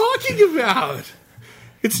you talking about?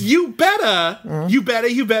 It's you better, you better,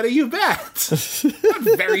 you better, you bet. Not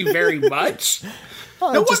very, very much.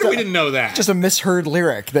 No wonder we didn't know that. Just a misheard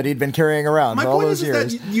lyric that he'd been carrying around My for all point those is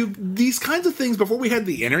years. that these kinds of things before we had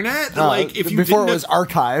the internet, like if you before didn't it was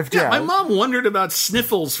archived. Yeah, my mom wondered about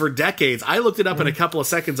sniffles for decades. I looked it up in a couple of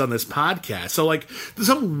seconds on this podcast. So, like, there's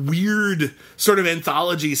some weird sort of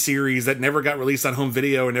anthology series that never got released on home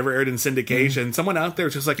video and never aired in syndication. Someone out there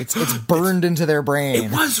was just like, it's burned into their brain.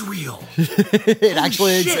 It was real. It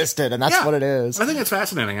actually Shit. existed, and that's what it is. I think that's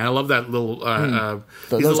fascinating. I love that little these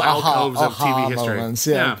Those little alcoves of TV history. moments,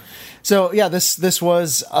 yeah. So yeah, this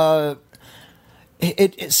was Alexander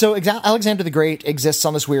the Great exists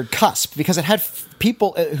on this weird cusp because it had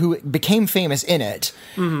people who became famous in it,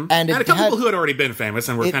 and it had a couple people who had already been famous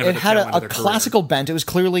and were kind of it had a classical bent. It was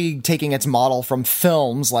clearly taking its model from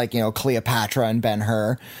films like Cleopatra and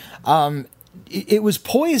Ben-Hur. It was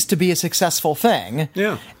poised to be a successful thing,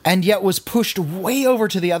 and yet was pushed way over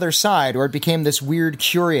to the other side, where it became this weird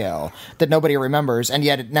curio that nobody remembers, and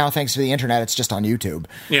yet now, thanks to the internet, it's just on YouTube.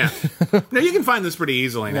 Yeah, now you can find this pretty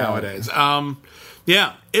easily nowadays.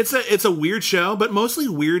 Yeah, it's a weird show, but mostly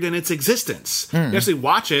weird in its existence. You actually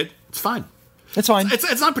watch it; it's fine. It's fine.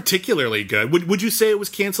 It's not particularly good. Would you say it was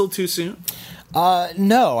canceled too soon?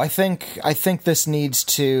 No, I think this needs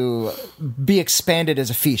to be expanded as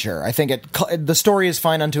a feature. I think the story is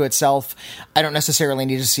fine unto itself. I don't necessarily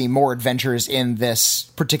need to see more adventures in this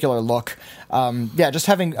particular look. Just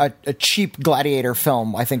having a cheap gladiator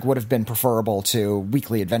film, I think, would have been preferable to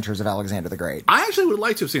Weekly Adventures of Alexander the Great. I actually would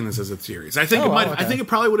like to have seen this as a series. I think I think it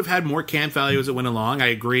probably would have had more camp value as it went along. I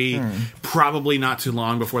agree. Probably not too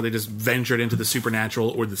long before they just ventured into the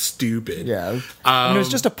supernatural or the stupid. Yeah, it was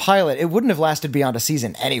just a pilot. It wouldn't have lasted beyond a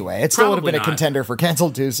season anyway. It still would have been a contender for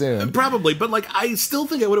canceled too soon. Probably, but like I still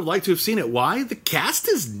think I would have liked to have seen it. Why? The cast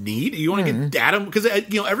is neat. You want to get Adam because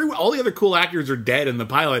all the other cool actors are dead in the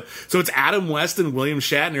pilot, so it's Adam West and William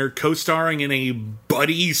Shatner co-starring in a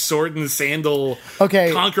buddy sword and sandal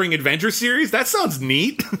conquering adventure series. That sounds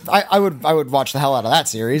neat. I would watch the hell out of that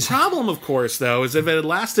series. Problem, of course, though, is if it had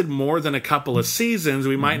lasted more than a couple of seasons,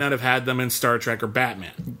 we might not have had them in Star Trek or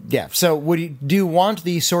Batman. Yeah. So do you want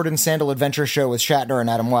the sword and sandal adventure show with Shatner and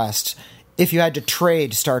Adam West if you had to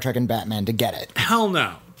trade Star Trek and Batman to get it? Hell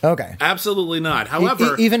no. Okay. Absolutely not.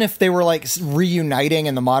 However, even if they were like reuniting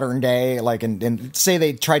in the modern day, like and say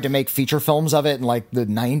they tried to make feature films of it in like the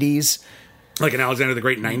 90s, like an Alexander the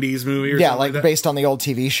Great 90s movie or something like that? Based on the old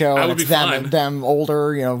TV show, that and would it's be fun. them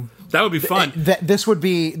older, That would be fun. This would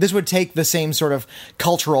take the same sort of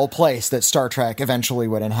cultural place that Star Trek eventually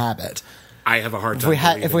would inhabit. I have a hard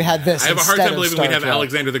time. If we had this, I have a hard time believing we'd have Trek.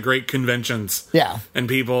 Alexander the Great conventions. Yeah, and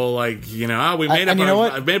people like we made up.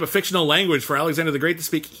 I've made up a fictional language for Alexander the Great to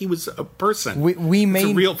speak. He was a person. We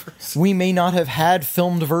may a real person. We may not have had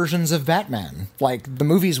filmed versions of Batman. Like the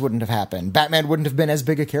movies wouldn't have happened. Batman wouldn't have been as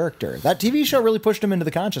big a character. That TV show really pushed him into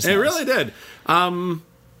the consciousness. It really did.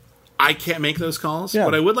 I can't make those calls. Yeah.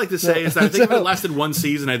 What I would like to say is that I think if it had lasted one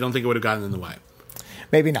season, I don't think it would have gotten in the way.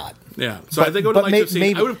 Maybe not. Yeah. So I think I would have liked to have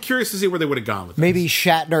seen. I would have curious to see where they would have gone with this. Maybe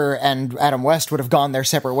Shatner and Adam West would have gone their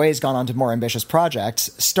separate ways, gone on to more ambitious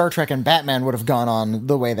projects. Star Trek and Batman would have gone on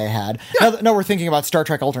the way they had. Yeah. Now we're thinking about Star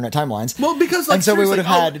Trek alternate timelines. Well, because and so we would have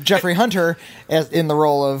had Jeffrey Hunter in the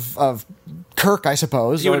role of Kirk, I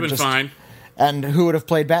suppose. He would have been fine. And who would have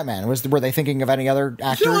played Batman? Were they thinking of any other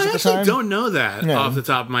actors at the time? I don't know that off the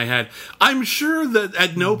top of my head. I'm sure that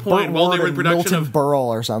at no point while they were in production Milton Berle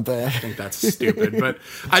or something. I think that's stupid, but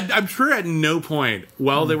I'm sure at no point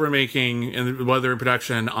while they were while they were in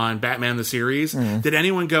production on Batman the series, did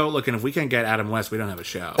anyone go, look, and if we can't get Adam West, we don't have a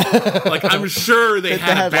show. Like I'm sure they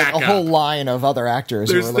had a backup. Like a whole line of other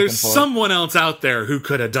actors. There's someone else out there who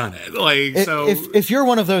could have done it. If you're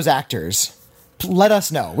one of those actors, let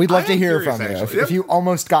us know. We'd love to hear from you. If you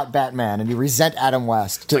almost got Batman and you resent Adam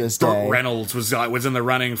West to this day. Burt Reynolds was in the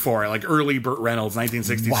running for it, like early Burt Reynolds,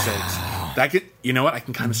 1966. Wow. That could, you know what? I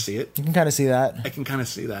can kind of see it. You can kind of see that. I can kind of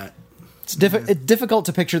see that. It's difficult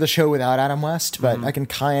to picture the show without Adam West, but I can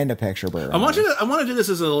kind of picture Burt I want to do this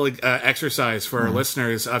as a little exercise for our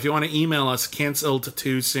listeners. If you want to email us,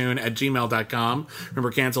 canceledtoosoon@gmail.com.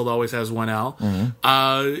 Remember, canceled always has one L. We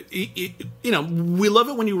love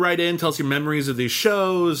it when you write in, tell us your memories of these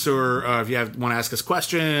shows, or if you want to ask us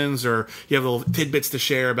questions, or you have little tidbits to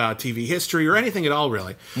share about TV history, or anything at all,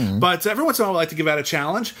 really. But every once in a while, we like to give out a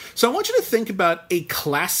challenge. So I want you to think about a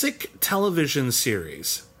classic television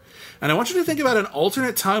series. And I want you to think about an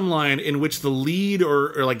alternate timeline in which the lead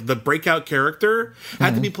or like the breakout character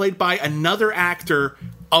had to be played by another actor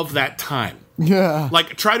of that time. Yeah.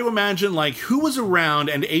 Like, try to imagine, like, who was around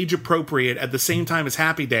and age appropriate at the same time as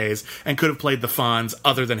Happy Days and could have played the Fonz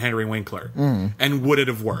other than Henry Winkler. And would it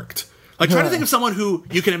have worked? Like, try to think of someone who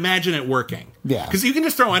you can imagine it working. Yeah. Because you can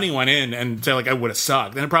just throw anyone in and say, like, I would have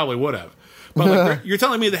sucked. And it probably would have. But like, you're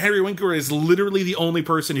telling me that Henry Winkler is literally the only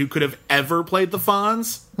person who could have ever played the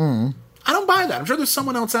Fonz? I don't buy that. I'm sure there's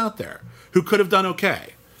someone else out there who could have done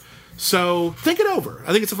okay. So think it over.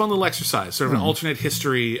 I think it's a fun little exercise, sort of an alternate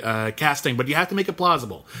history casting, but you have to make it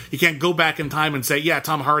plausible. You can't go back in time and say, yeah,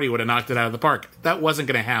 Tom Hardy would have knocked it out of the park. That wasn't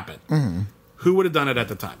going to happen. Who would have done it at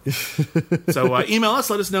the time? So email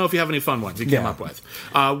us. Let us know if you have any fun ones you came up with.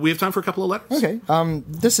 We have time for a couple of letters. Okay.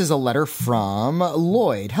 This is a letter from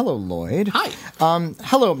Lloyd. Hello, Lloyd. Hi.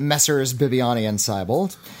 Hello, Messrs. Bibiani and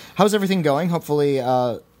Seibold. How's everything going? Hopefully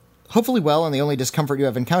well, and the only discomfort you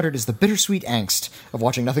have encountered is the bittersweet angst of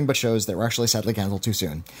watching nothing but shows that were actually sadly canceled too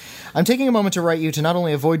soon. I'm taking a moment to write you to not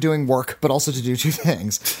only avoid doing work, but also to do two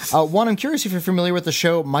things. One, I'm curious if you're familiar with the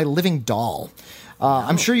show My Living Doll.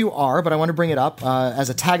 I'm sure you are, but I want to bring it up as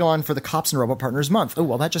a tag-on for the Cops and Robot Partners month. Oh,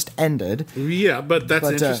 well, that just ended. Yeah, but that's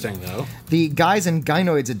interesting, though. The Guys and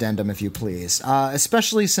Gynoids addendum, if you please.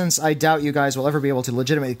 Especially since I doubt you guys will ever be able to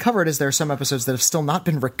legitimately cover it, as there are some episodes that have still not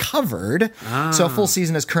been recovered. So a full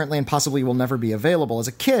season is currently and possibly will never be available. As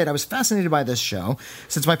a kid, I was fascinated by this show,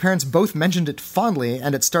 since my parents both mentioned it fondly,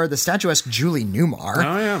 and it starred the statuesque Julie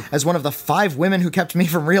Newmar as one of the 5 women who kept me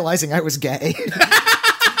from realizing I was gay.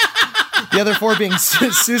 The other 4 being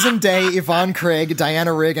Susan Day, Yvonne Craig,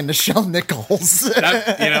 Diana Rigg, and Nichelle Nichols.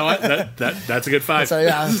 You know what? That's a good 5. So,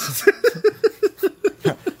 yeah.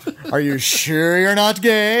 Are you sure you're not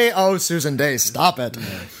gay? Oh, Susan Day, stop it.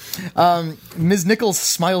 Ms. Nichols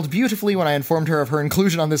smiled beautifully when I informed her of her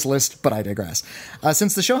inclusion on this list, but I digress.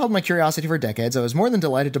 Since the show held my curiosity for decades, I was more than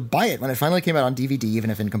delighted to buy it when it finally came out on DVD,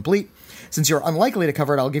 even if incomplete. Since you're unlikely to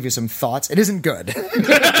cover it, I'll give you some thoughts. It isn't good.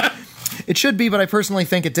 It should be, but I personally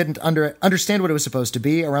think it didn't understand what it was supposed to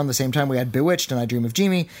be. Around the same time, we had Bewitched and I Dream of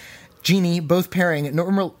Jeannie, both pairing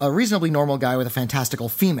a reasonably normal guy with a fantastical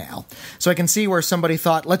female. So I can see where somebody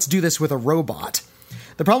thought, let's do this with a robot.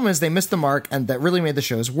 The problem is they missed the mark, and that really made the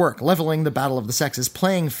shows work, leveling the battle of the sexes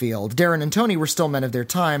playing field. Darren and Tony were still men of their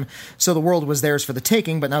time, so the world was theirs for the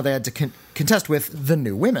taking, but now they had to contest with the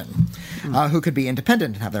new women, who could be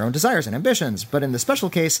independent and have their own desires and ambitions. But in the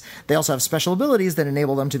special case, they also have special abilities that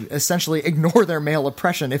enable them to essentially ignore their male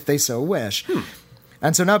oppression if they so wish.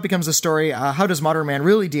 And so now it becomes a story, how does modern man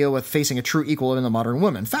really deal with facing a true equal in the modern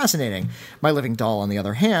woman? Fascinating. My Living Doll, on the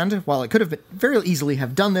other hand, while it could have very easily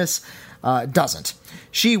have done this, doesn't.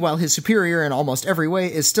 She, while his superior in almost every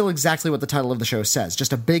way, is still exactly what the title of the show says,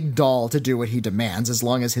 just a big doll to do what he demands, as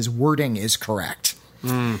long as his wording is correct.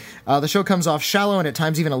 The show comes off shallow and at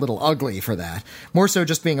times even a little ugly for that. More so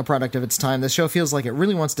just being a product of its time, this show feels like it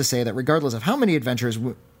really wants to say that regardless of how many advances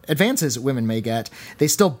women may get, they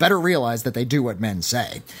still better realize that they do what men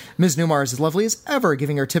say. Ms. Newmar is as lovely as ever,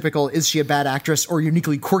 giving her typical is she a bad actress or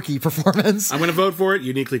uniquely quirky performance. I'm going to vote for it.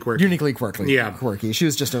 Uniquely quirky. Uniquely quirky. Yeah. Quirky. She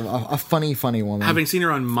was just a funny woman. Having seen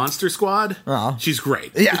her on Monster Squad, she's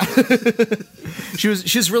great. Yeah.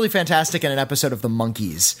 She's really fantastic in an episode of The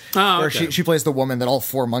Monkees, where she plays the woman that all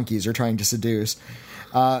 4 monkeys are trying to seduce.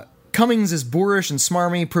 Cummings is boorish and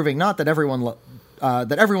smarmy, proving not that everyone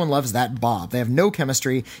loves that Bob. They have no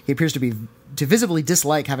chemistry. He appears to visibly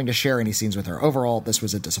dislike having to share any scenes with her. Overall, this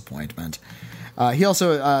was a disappointment. He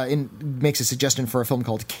also makes a suggestion for a film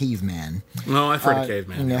called Caveman. Oh, I've heard of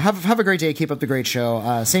Caveman. Yeah, have a great day. Keep up the great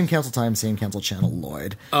show. Same cancel time, same cancel channel,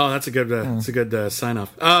 Lloyd. Oh, that's a good sign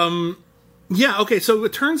off. Yeah, okay, so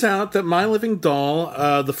it turns out that My Living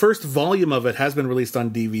Doll, the first volume of it has been released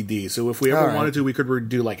on DVD. So if we ever wanted to, we could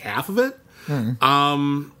do like half of it.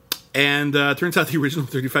 And it turns out the original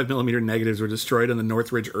 35mm negatives were destroyed in the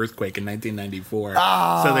Northridge earthquake in 1994.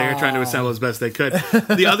 So they were trying to assemble as best they could.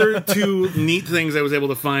 The other 2 neat things I was able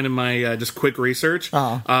to find in my just quick research.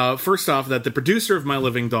 First off, that the producer of My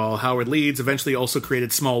Living Doll, Howard Leeds, eventually also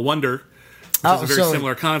created Small Wonder. Which is a very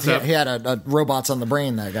similar concept. He had a robots on the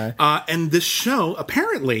brain, that guy. And this show,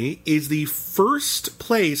 apparently, is the first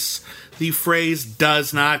place the phrase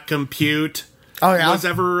 "does not compute" was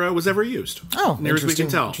ever used. Oh, near as we can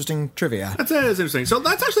tell. Interesting trivia. That's interesting. So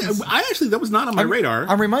that's actually, that was not on my radar.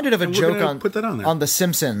 I'm reminded of a joke put that on there. on The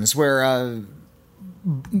Simpsons where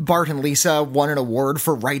Bart and Lisa won an award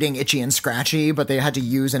for writing Itchy and Scratchy, but they had to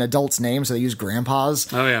use an adult's name, so they used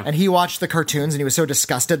Grandpa's. Oh, yeah. And he watched the cartoons, and he was so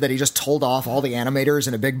disgusted that he just told off all the animators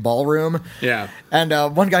in a big ballroom. Yeah. And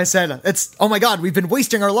one guy said, "Oh my god, we've been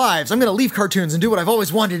wasting our lives. I'm going to leave cartoons and do what I've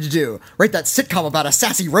always wanted to do. Write that sitcom about a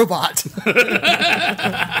sassy robot."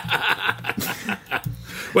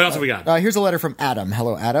 What else have we got? Here's a letter from Adam.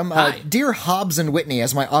 Hello, Adam. Dear Hobbs and Whitney,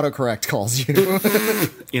 as my autocorrect calls you.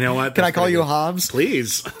 You know what? Can I call you Hobbs?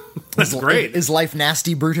 Please. That's great. Is life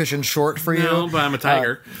nasty, brutish, and short for you? No, but I'm a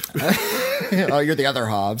tiger. Oh, you're the other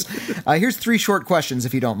Hobbs. Here's 3 short questions,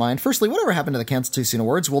 if you don't mind. Firstly, whatever happened to the Cancel Too Soon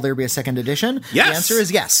Awards? Will there be a second edition? Yes. The answer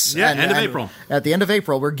is yes. Yeah, end of April. At the end of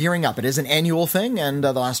April, we're gearing up. It is an annual thing, and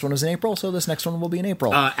the last one was in April, so this next one will be in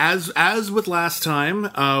April. As with last time,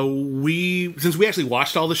 since we actually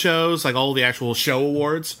watched all the shows, like all the actual show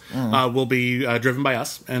awards, will be driven by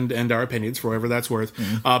us and our opinions, for whatever that's worth.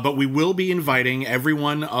 But we will be inviting every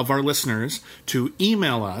one of our listeners to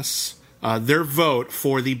email us their vote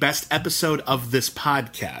for the best episode of this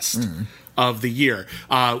podcast of the year.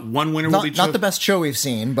 One winner will be not the best show we've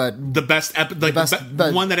seen, but the best,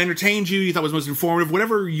 one that entertained you thought was most informative,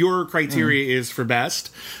 whatever your criteria is for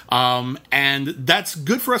best. And that's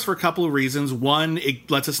good for us for a couple of reasons. One,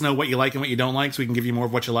 it lets us know what you like and what you don't like, so we can give you more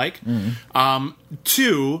of what you like.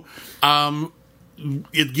 Two,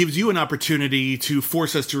 it gives you an opportunity to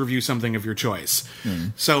force us to review something of your choice.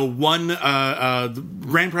 So one the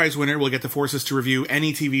grand prize winner will get to force us to review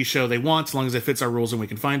any TV show they want, as long as it fits our rules and we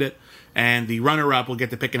can find it. And the runner-up will get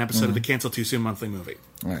to pick an episode of the Cancel Too Soon monthly movie.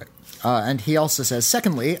 All right. And he also says,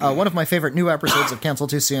 secondly, one of my favorite new episodes of Cancel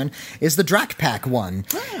Too Soon is the Drac Pack one.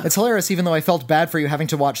 It's hilarious, even though I felt bad for you having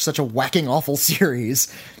to watch such a whacking awful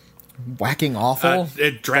series. Whacking awful?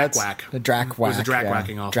 Drac Whack. The Drac Whack. It was a Drac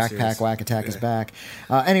Whacking awful Drac series. Pack Whack Attack is back.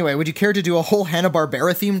 Anyway, would you care to do a whole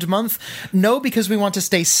Hanna-Barbera themed month? No, because we want to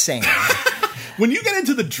stay sane. When you get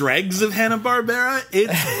into the dregs of Hanna-Barbera,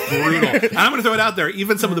 it's brutal. And I'm going to throw it out there.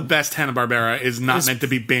 Even some of the best Hanna-Barbera is not meant to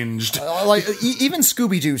be binged. Even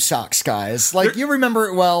Scooby-Doo sucks, guys. You remember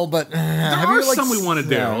it well, but there are some we want to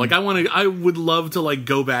do. Yeah. I would love to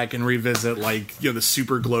go back and revisit the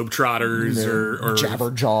Super Globetrotters or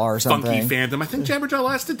Jabberjaw or something. Funky Phantom. I think Jabberjaw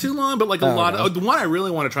lasted too long, but the one I really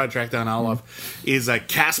want to try to track down all of is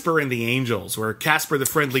Casper and the Angels, where Casper the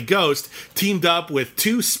Friendly Ghost teamed up with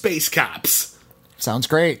 2 space cops. Sounds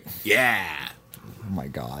great. Yeah. Oh my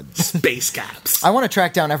god. Space cops. I want to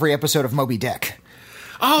track down every episode of Moby Dick.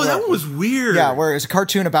 Oh, that one was weird. Yeah, where it's a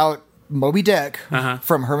cartoon about Moby Dick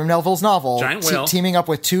from Herman Melville's novel, Giant whale. Teaming up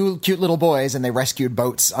with 2 cute little boys, and they rescued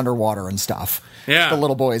boats underwater and stuff. Yeah. The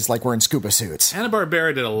little boys were in scuba suits.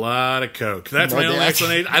 Hanna-Barbera did a lot of coke. That's my only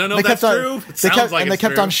explanation. I don't know if that's true. It sounds like they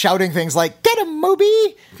kept on shouting things like, "Get him,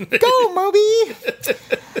 Moby! Go, Moby!"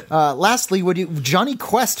 Lastly, would Johnny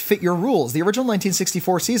Quest fit your rules? The original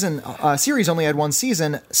 1964 series only had 1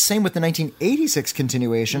 season. Same with the 1986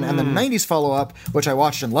 continuation, and the 90s follow-up, which I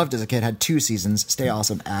watched and loved as a kid, had 2 seasons. Stay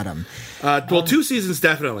awesome, Adam. 2 seasons,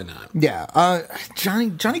 definitely not. Yeah.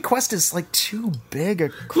 Johnny Quest is too big a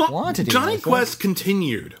quantity. Johnny Quest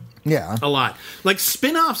continued. Yeah. A lot.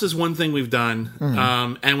 Spin-offs is one thing we've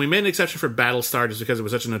done, and we made an exception for Battlestar just because it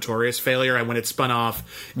was such a notorious failure, and when it spun off,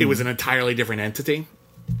 it was an entirely different entity.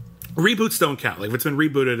 Reboots don't count. If it's been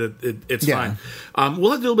rebooted, it's fine.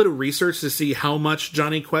 We'll have to do a little bit of research to see how much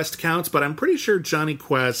Johnny Quest counts, but I'm pretty sure Johnny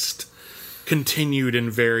Quest continued in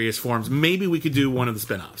various forms. Maybe we could do one of the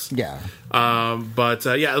spin-offs. Yeah.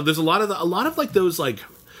 There's a lot of those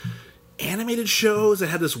animated shows that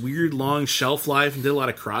had this weird long shelf life and did a lot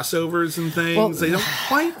of crossovers and things. Well, they don't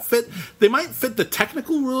quite fit. They might fit the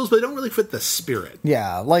technical rules, but they don't really fit the spirit.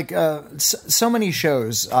 Yeah, so many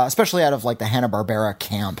shows, especially out of the Hanna-Barbera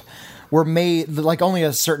camp, were made. Only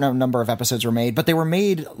a certain number of episodes were made, but they were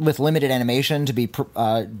made with limited animation to be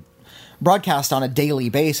broadcast on a daily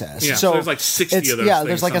basis. Yeah, so there's 60 of those. Yeah,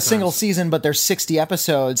 there's sometimes. A single season, but there's 60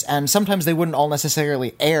 episodes, and sometimes they wouldn't all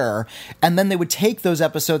necessarily air, and then they would take those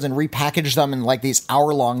episodes and repackage them in these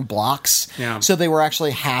hour-long blocks. Yeah. So they were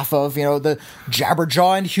actually half of, the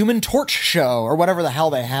Jabberjaw and Human Torch show, or whatever the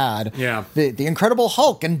hell they had. Yeah. The Incredible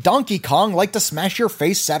Hulk and Donkey Kong like to smash your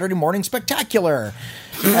face Saturday morning spectacular.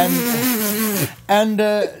 And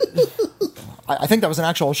I think that was an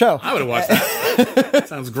actual show. I would have watched that.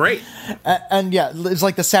 Sounds great. And yeah, it's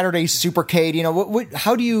like the Saturday Supercade. You know,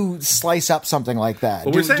 how do you slice up something like that?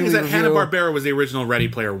 What we're saying is that Hanna-Barbera was the original Ready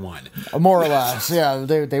Player One. More or less, yeah.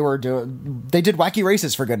 They did Wacky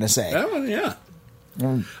Races, for goodness sake. Oh, yeah.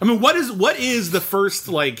 I mean, what is the first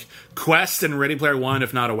like quest in Ready Player One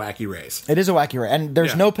if not a wacky race? It is a wacky race, and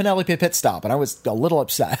there's no Penelope pit stop, and I was a little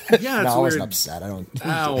upset. Yeah, no, I wasn't upset.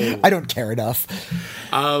 Ow. I don't care enough.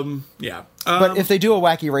 Yeah, but if they do a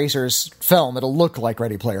Wacky Racers film, it'll look like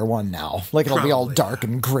Ready Player One now. Like it'll be all dark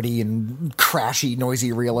and gritty and crashy,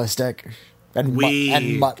 noisy, realistic. And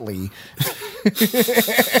Muttley.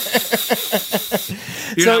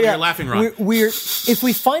 You're laughing wrong. If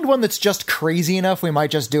we find one that's just crazy enough, we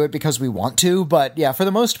might just do it because we want to. But yeah, for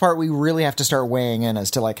the most part, we really have to start weighing in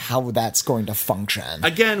as to like how that's going to function.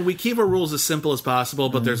 Again, we keep our rules as simple as possible,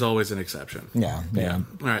 but there's always an exception. Yeah.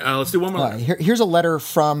 All right, let's do one more. Here's a letter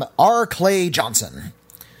from R. Clay Johnson.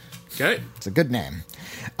 Okay. It's a good name.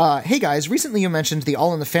 Hey guys, recently you mentioned the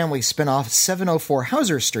All in the Family spin-off 704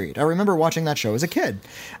 Hauser Street. I remember watching that show as a kid.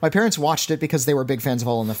 My parents watched it because they were big fans of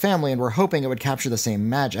All in the Family and were hoping it would capture the same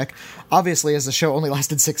magic. Obviously, as the show only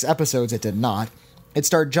lasted 6 episodes, it did not. It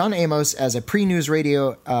starred John Amos as a pre-news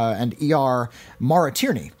radio and ER Maura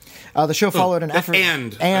Tierney. The show followed an effort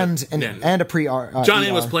and a pre. John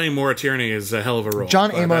Amos playing Maura Tierney is a hell of a role.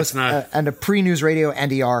 John Amos and a pre-news radio and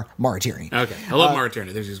ER Maura Tierney. Okay, I love Maura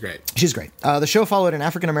Tierney. I think she's great. She's great. The show followed an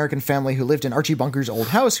African American family who lived in Archie Bunker's old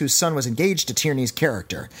house, whose son was engaged to Tierney's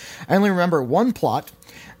character. I only remember one plot.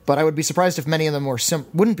 But I would be surprised if many of them were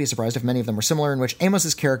wouldn't be surprised if many of them were similar, in which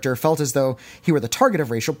Amos's character felt as though he were the target of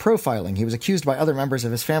racial profiling. He was accused by other members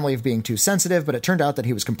of his family of being too sensitive, but it turned out that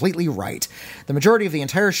he was completely right. The majority of the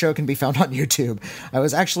entire show can be found on YouTube. I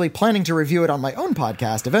was actually planning to review it on my own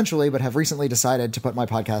podcast eventually, but have recently decided to put my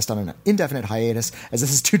podcast on an indefinite hiatus, as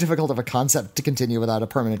this is too difficult of a concept to continue without a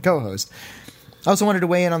permanent co-host. I also wanted to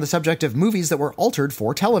weigh in on the subject of movies that were altered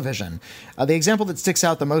for television. The example that sticks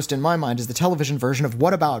out the most in my mind is the television version of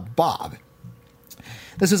What About Bob?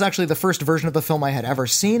 This was actually the first version of the film I had ever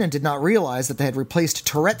seen and did not realize that they had replaced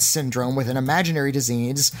Tourette's syndrome with an imaginary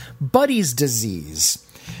disease, Buddy's disease.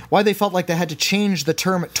 Why they felt like they had to change the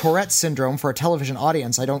term Tourette's syndrome for a television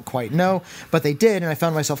audience, I don't quite know, but they did, and I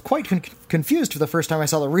found myself quite confused for the first time I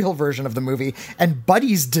saw the real version of the movie, and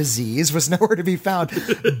Buddy's disease was nowhere to be found.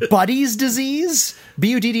 Buddy's disease?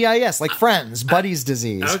 Buddis, like friends, Buddy's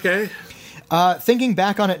disease. Okay. Thinking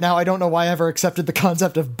back on it now, I don't know why I ever accepted the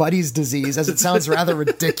concept of Buddy's disease, as it sounds rather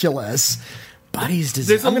ridiculous. Buddy's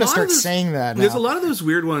disease. I'm going to start saying that now. There's a lot of those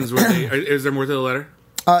weird ones where is there more to the letter?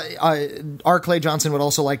 R. Clay Johnson would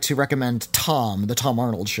also like to recommend Tom, the Tom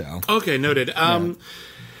Arnold Show. Okay, noted.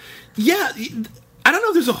 Yeah, I don't know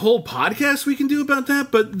if there's a whole podcast we can do about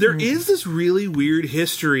that, but there is this really weird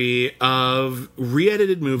history of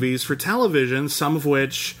re-edited movies for television, some of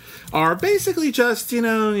which are basically just, you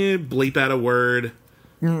bleep out a word.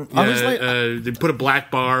 They put a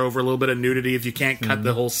black bar over a little bit of nudity if you can't cut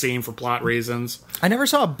the whole scene for plot reasons. I never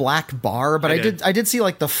saw a black bar, but I did see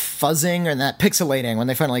like the fuzzing and that pixelating when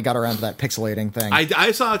they finally got around to that pixelating thing.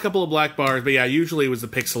 I saw a couple of black bars, but yeah, usually it was the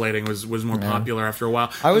pixelating was more popular after a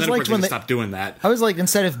while. I always liked when they stopped doing that. I was like,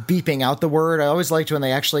 instead of beeping out the word, I always liked when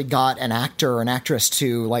they actually got an actor or an actress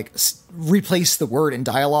to like replace the word in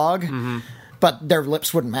dialogue. Mm-hmm. But their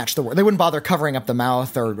lips wouldn't match the word. They wouldn't bother covering up the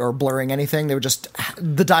mouth or blurring anything. They would just...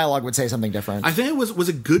 The dialogue would say something different. I think it was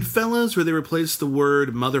it Goodfellas where they replaced the word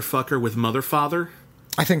motherfucker with motherfather?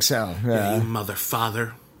 I think so, yeah. You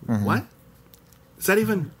motherfather. Mm-hmm. What? Is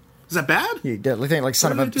that bad? I think like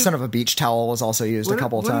son of a beach towel was also used a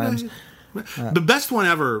couple of times. The best one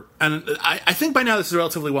ever, and I think by now this is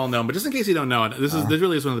relatively well known, but just in case you don't know it, this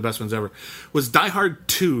really is one of the best ones ever, was Die Hard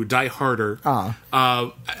 2, Die Harder.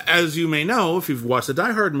 As you may know, if you've watched the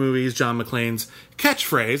Die Hard movies, John McClane's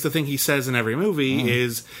catchphrase, the thing he says in every movie,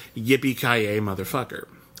 is yippee-ki-yay, motherfucker.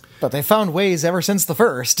 But they found ways ever since the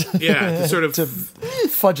first. Yeah, to sort of... to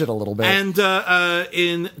fudge it a little bit. And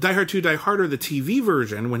in Die Hard 2, Die Harder, the TV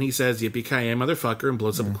version, when he says yippee-ki-yay, motherfucker, and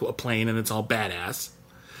blows up a plane and it's all badass...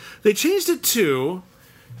 They changed it to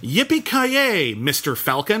Yippee-ki-yay, Mr.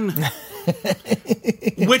 Falcon.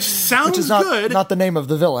 Which sounds good. Not the name of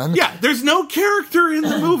the villain. Yeah, there's no character in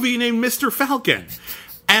the movie named Mr. Falcon.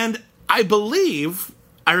 And I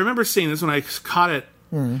remember seeing this when I caught it.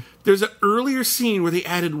 There's an earlier scene where they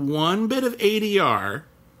added one bit of ADR,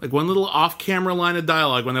 like one little off-camera line of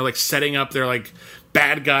dialogue when they're like setting up their like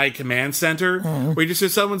bad guy command center, where you just hear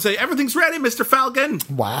someone say, "Everything's ready, Mr. Falcon."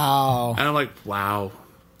 Wow. And I'm like, wow.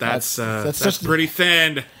 That's pretty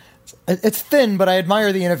thin. It's thin, but I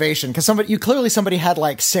admire the innovation because somebody had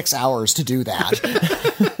like 6 hours to do that.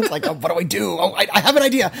 It's like, oh, what do I do? Oh, I have an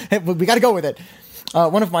idea. Hey, we got to go with it.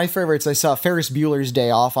 One of my favorites, I saw Ferris Bueller's Day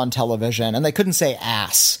Off on television, and they couldn't say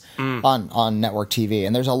ass on network TV.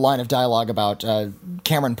 And there's a line of dialogue about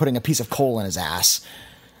Cameron putting a piece of coal in his ass.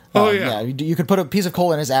 You could put a piece of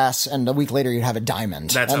coal in his ass, and a week later you'd have a diamond.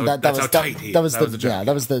 That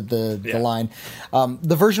was the line.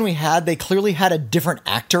 The version we had, they clearly had a different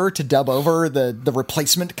actor to dub over the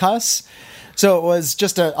replacement cuss. So it was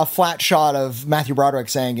just a flat shot of Matthew Broderick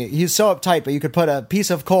saying he's so uptight, but you could put a piece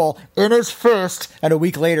of coal in his fist, and a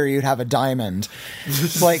week later you'd have a diamond.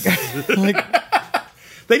 like.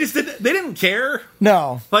 They didn't care.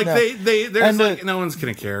 No. No one's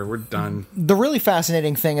going to care. We're done. The really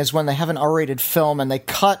fascinating thing is when they have an R-rated film and they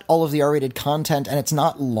cut all of the R-rated content and it's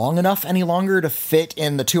not long enough any longer to fit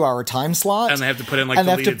in the 2-hour time slot. And they have to put in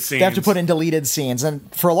deleted scenes. They have to put in deleted scenes.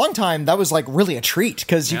 And for a long time, that was really a treat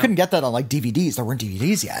because you couldn't get that on DVDs. There weren't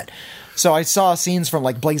DVDs yet. So I saw scenes from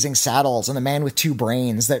Blazing Saddles and The Man with Two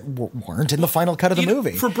Brains that weren't in the final cut of the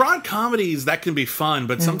movie. For broad comedies, that can be fun,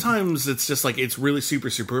 but sometimes it's just it's really super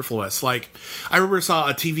superfluous. I remember I saw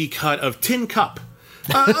a TV cut of Tin Cup.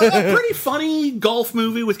 A pretty funny golf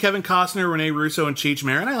movie with Kevin Costner, Rene Russo, and Cheech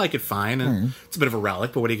Marin. I like it fine, and it's a bit of a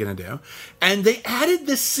relic, but what are you going to do? And they added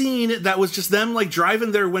this scene that was just them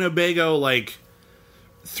driving their Winnebago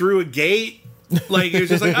through a gate. It was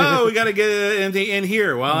just oh, we got to get in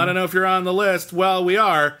here. Well, I don't know if you're on the list. Well, we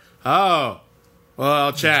are. Oh, well,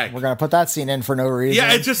 I'll check. We're going to put that scene in for no reason.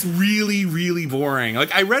 Yeah, it's just really, really boring.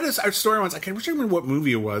 I read a story once. I can't remember what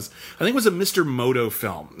movie it was. I think it was a Mr. Moto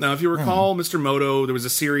film. Now, if you recall Mr. Moto, there was a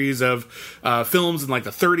series of films in the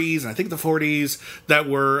 30s and I think the 40s that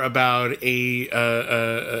were about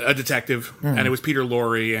a detective, and it was Peter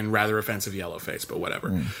Lorre and rather offensive yellowface, but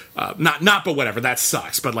whatever. Not but whatever. That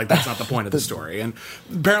sucks, but that's not the point of the story. And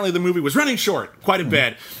apparently the movie was running short quite a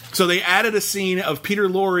bit. So they added a scene of Peter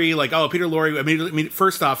Lorre, Peter Lorre immediately.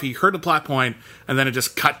 First off, he heard a plot point, and then it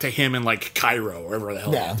just cut to him in Cairo, wherever the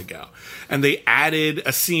hell he had to go. And they added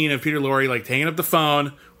a scene of Peter Lorre hanging up the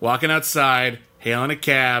phone, walking outside, hailing a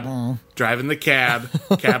cab, driving the cab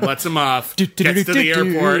lets him off, gets to the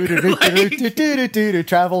airport.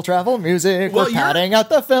 Travel music. We're padding out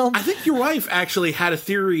the film. I think your wife actually had a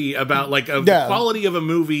theory about the quality of a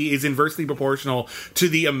movie is inversely proportional to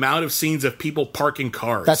the amount of scenes of people parking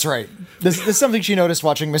cars. That's right. This is something she noticed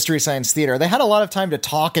watching Mystery Science Theater. They had a lot of time to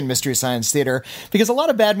talk in Mystery Science Theater because a lot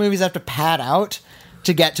of bad movies have to pad out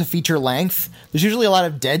to get to feature length. There's usually a lot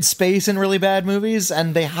of dead space in really bad movies,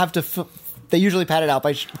 and they have to... They usually pad it out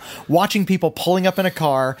by watching people pulling up in a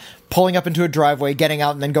car, pulling up into a driveway, getting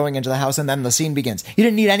out, and then going into the house, and then the scene begins. You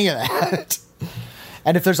didn't need any of that.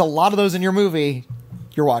 And if there's a lot of those in your movie,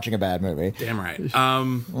 you're watching a bad movie. Damn right.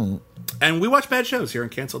 And we watch bad shows here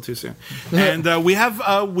and Cancel Too Soon. And we'll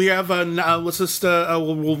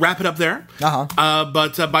wrap it up there.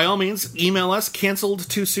 But by all means, email us,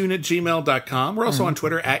 canceledtoosoon@gmail.com. We're also on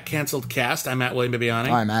Twitter @canceledcast. I'm at William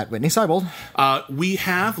Bibiani. I'm at Whitney Seibold. We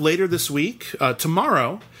have later this week,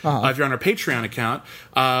 tomorrow, if you're on our Patreon account,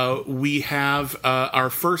 we have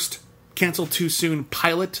our first Cancel Too Soon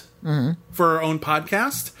pilot for our own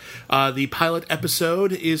podcast. The pilot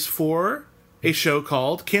episode is for a show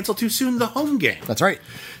called Cancel Too Soon, The Home Game. That's right.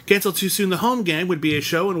 Cancel Too Soon, The Home Game would be a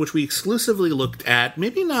show in which we exclusively looked at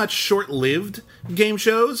maybe not short-lived game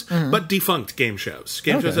shows, but defunct game shows.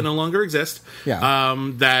 Game shows that no longer exist. Yeah.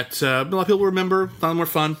 That a lot of people remember, found them more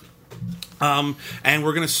fun. And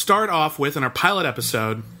we're going to start off with, in our pilot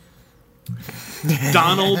episode,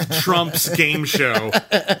 Donald Trump's game show.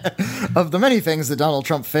 Of the many things that Donald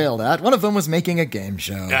Trump failed at, one of them was making a game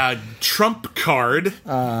show. Trump Card,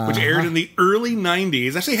 which aired in the early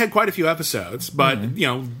 90s. Actually had quite a few episodes, but,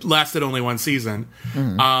 lasted only one season.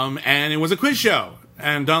 And it was a quiz show.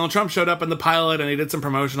 And Donald Trump showed up in the pilot, and he did some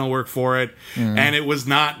promotional work for it, and it was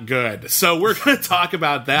not good. So we're going to talk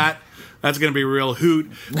about that. That's going to be a real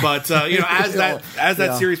hoot. But, as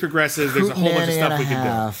that series progresses, there's a whole bunch of stuff we can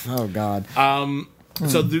do. Oh, God.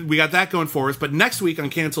 So we got that going for us. But next week on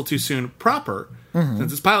Cancel Too Soon proper,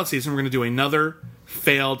 since it's pilot season, we're going to do another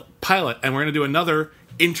failed pilot. And we're going to do another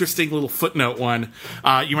interesting little footnote one.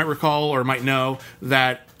 You might recall or might know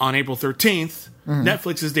that on April 13th,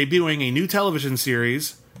 Netflix is debuting a new television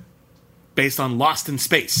series based on Lost in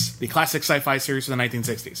Space, the classic sci-fi series from the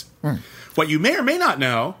 1960s. What you may or may not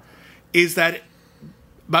know is that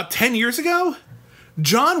about 10 years ago,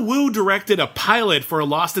 John Woo directed a pilot for a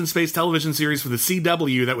Lost in Space television series for the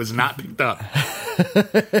CW that was not picked up.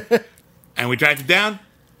 And we tracked it down,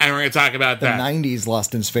 and we're going to talk about The that. 90s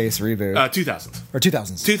Lost in Space reboot. 2000s. Or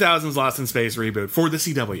 2000s. 2000's Lost in Space reboot for the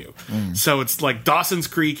CW. So it's like Dawson's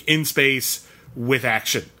Creek in space with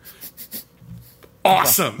action.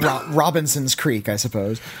 Awesome. Robinson's Creek, I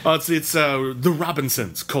suppose. It's the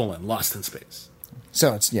Robinsons, Lost in Space.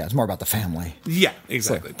 So it's more about the family. Yeah, It's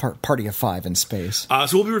exactly. like party of 5 in space. So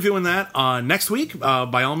we'll be reviewing that next week.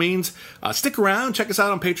 By all means, stick around. Check us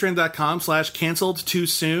out on patreon.com/canceled too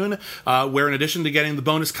soon, where in addition to getting the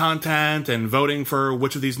bonus content and voting for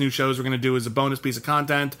which of these new shows we're going to do as a bonus piece of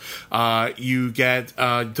content, you get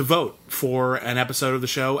to vote for an episode of the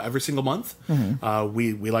show every single month.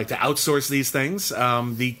 We like to outsource these things.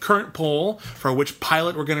 The current poll for which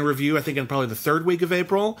pilot we're going to review, I think in probably the third week of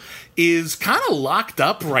April, is kind of locked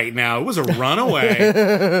up right now. It was a runaway.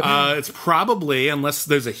 It's probably, unless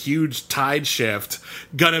there's a huge tide shift,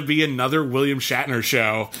 gonna be another William Shatner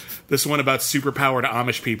show. This one about superpowered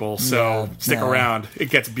Amish people. So stick around. It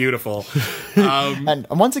gets beautiful. And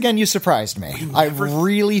once again, you surprised me. I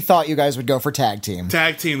really thought you guys would go for tag team.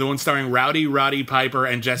 Tag team, the one starring Rowdy Roddy Piper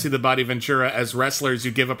and Jesse the Body Ventura as wrestlers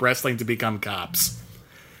who give up wrestling to become cops.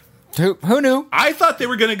 Who knew? I thought they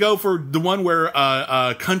were going to go for the one where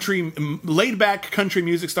laid-back country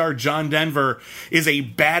music star John Denver is a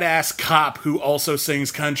badass cop who also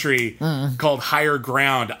sings country called Higher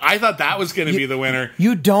Ground. I thought that was going to be the winner.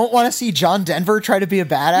 You don't want to see John Denver try to be a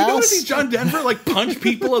badass? You don't want to see John Denver like punch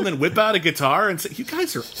people and then whip out a guitar and say, "You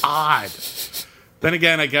guys are odd." Then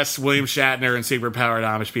again, I guess William Shatner and Superpowered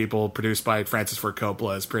Amish People, produced by Francis Ford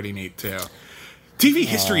Coppola, is pretty neat too. TV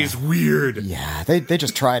history is weird. Yeah, they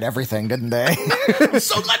just tried everything, didn't they? I'm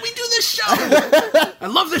so glad we do this show. I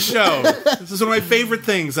love this show. This is one of my favorite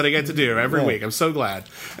things that I get to do every week. I'm so glad.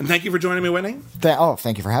 And thank you for joining me, Whitney.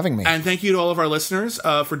 Thank you for having me. And thank you to all of our listeners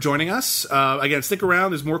for joining us. Again, stick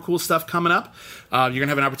around. There's more cool stuff coming up. You're going to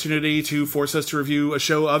have an opportunity to force us to review a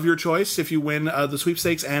show of your choice if you win the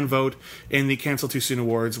sweepstakes and vote in the Cancel Too Soon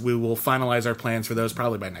Awards. We will finalize our plans for those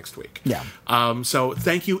probably by next week. Yeah. So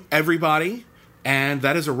thank you, everybody. And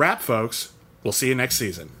that is a wrap, folks. We'll see you next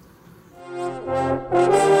season.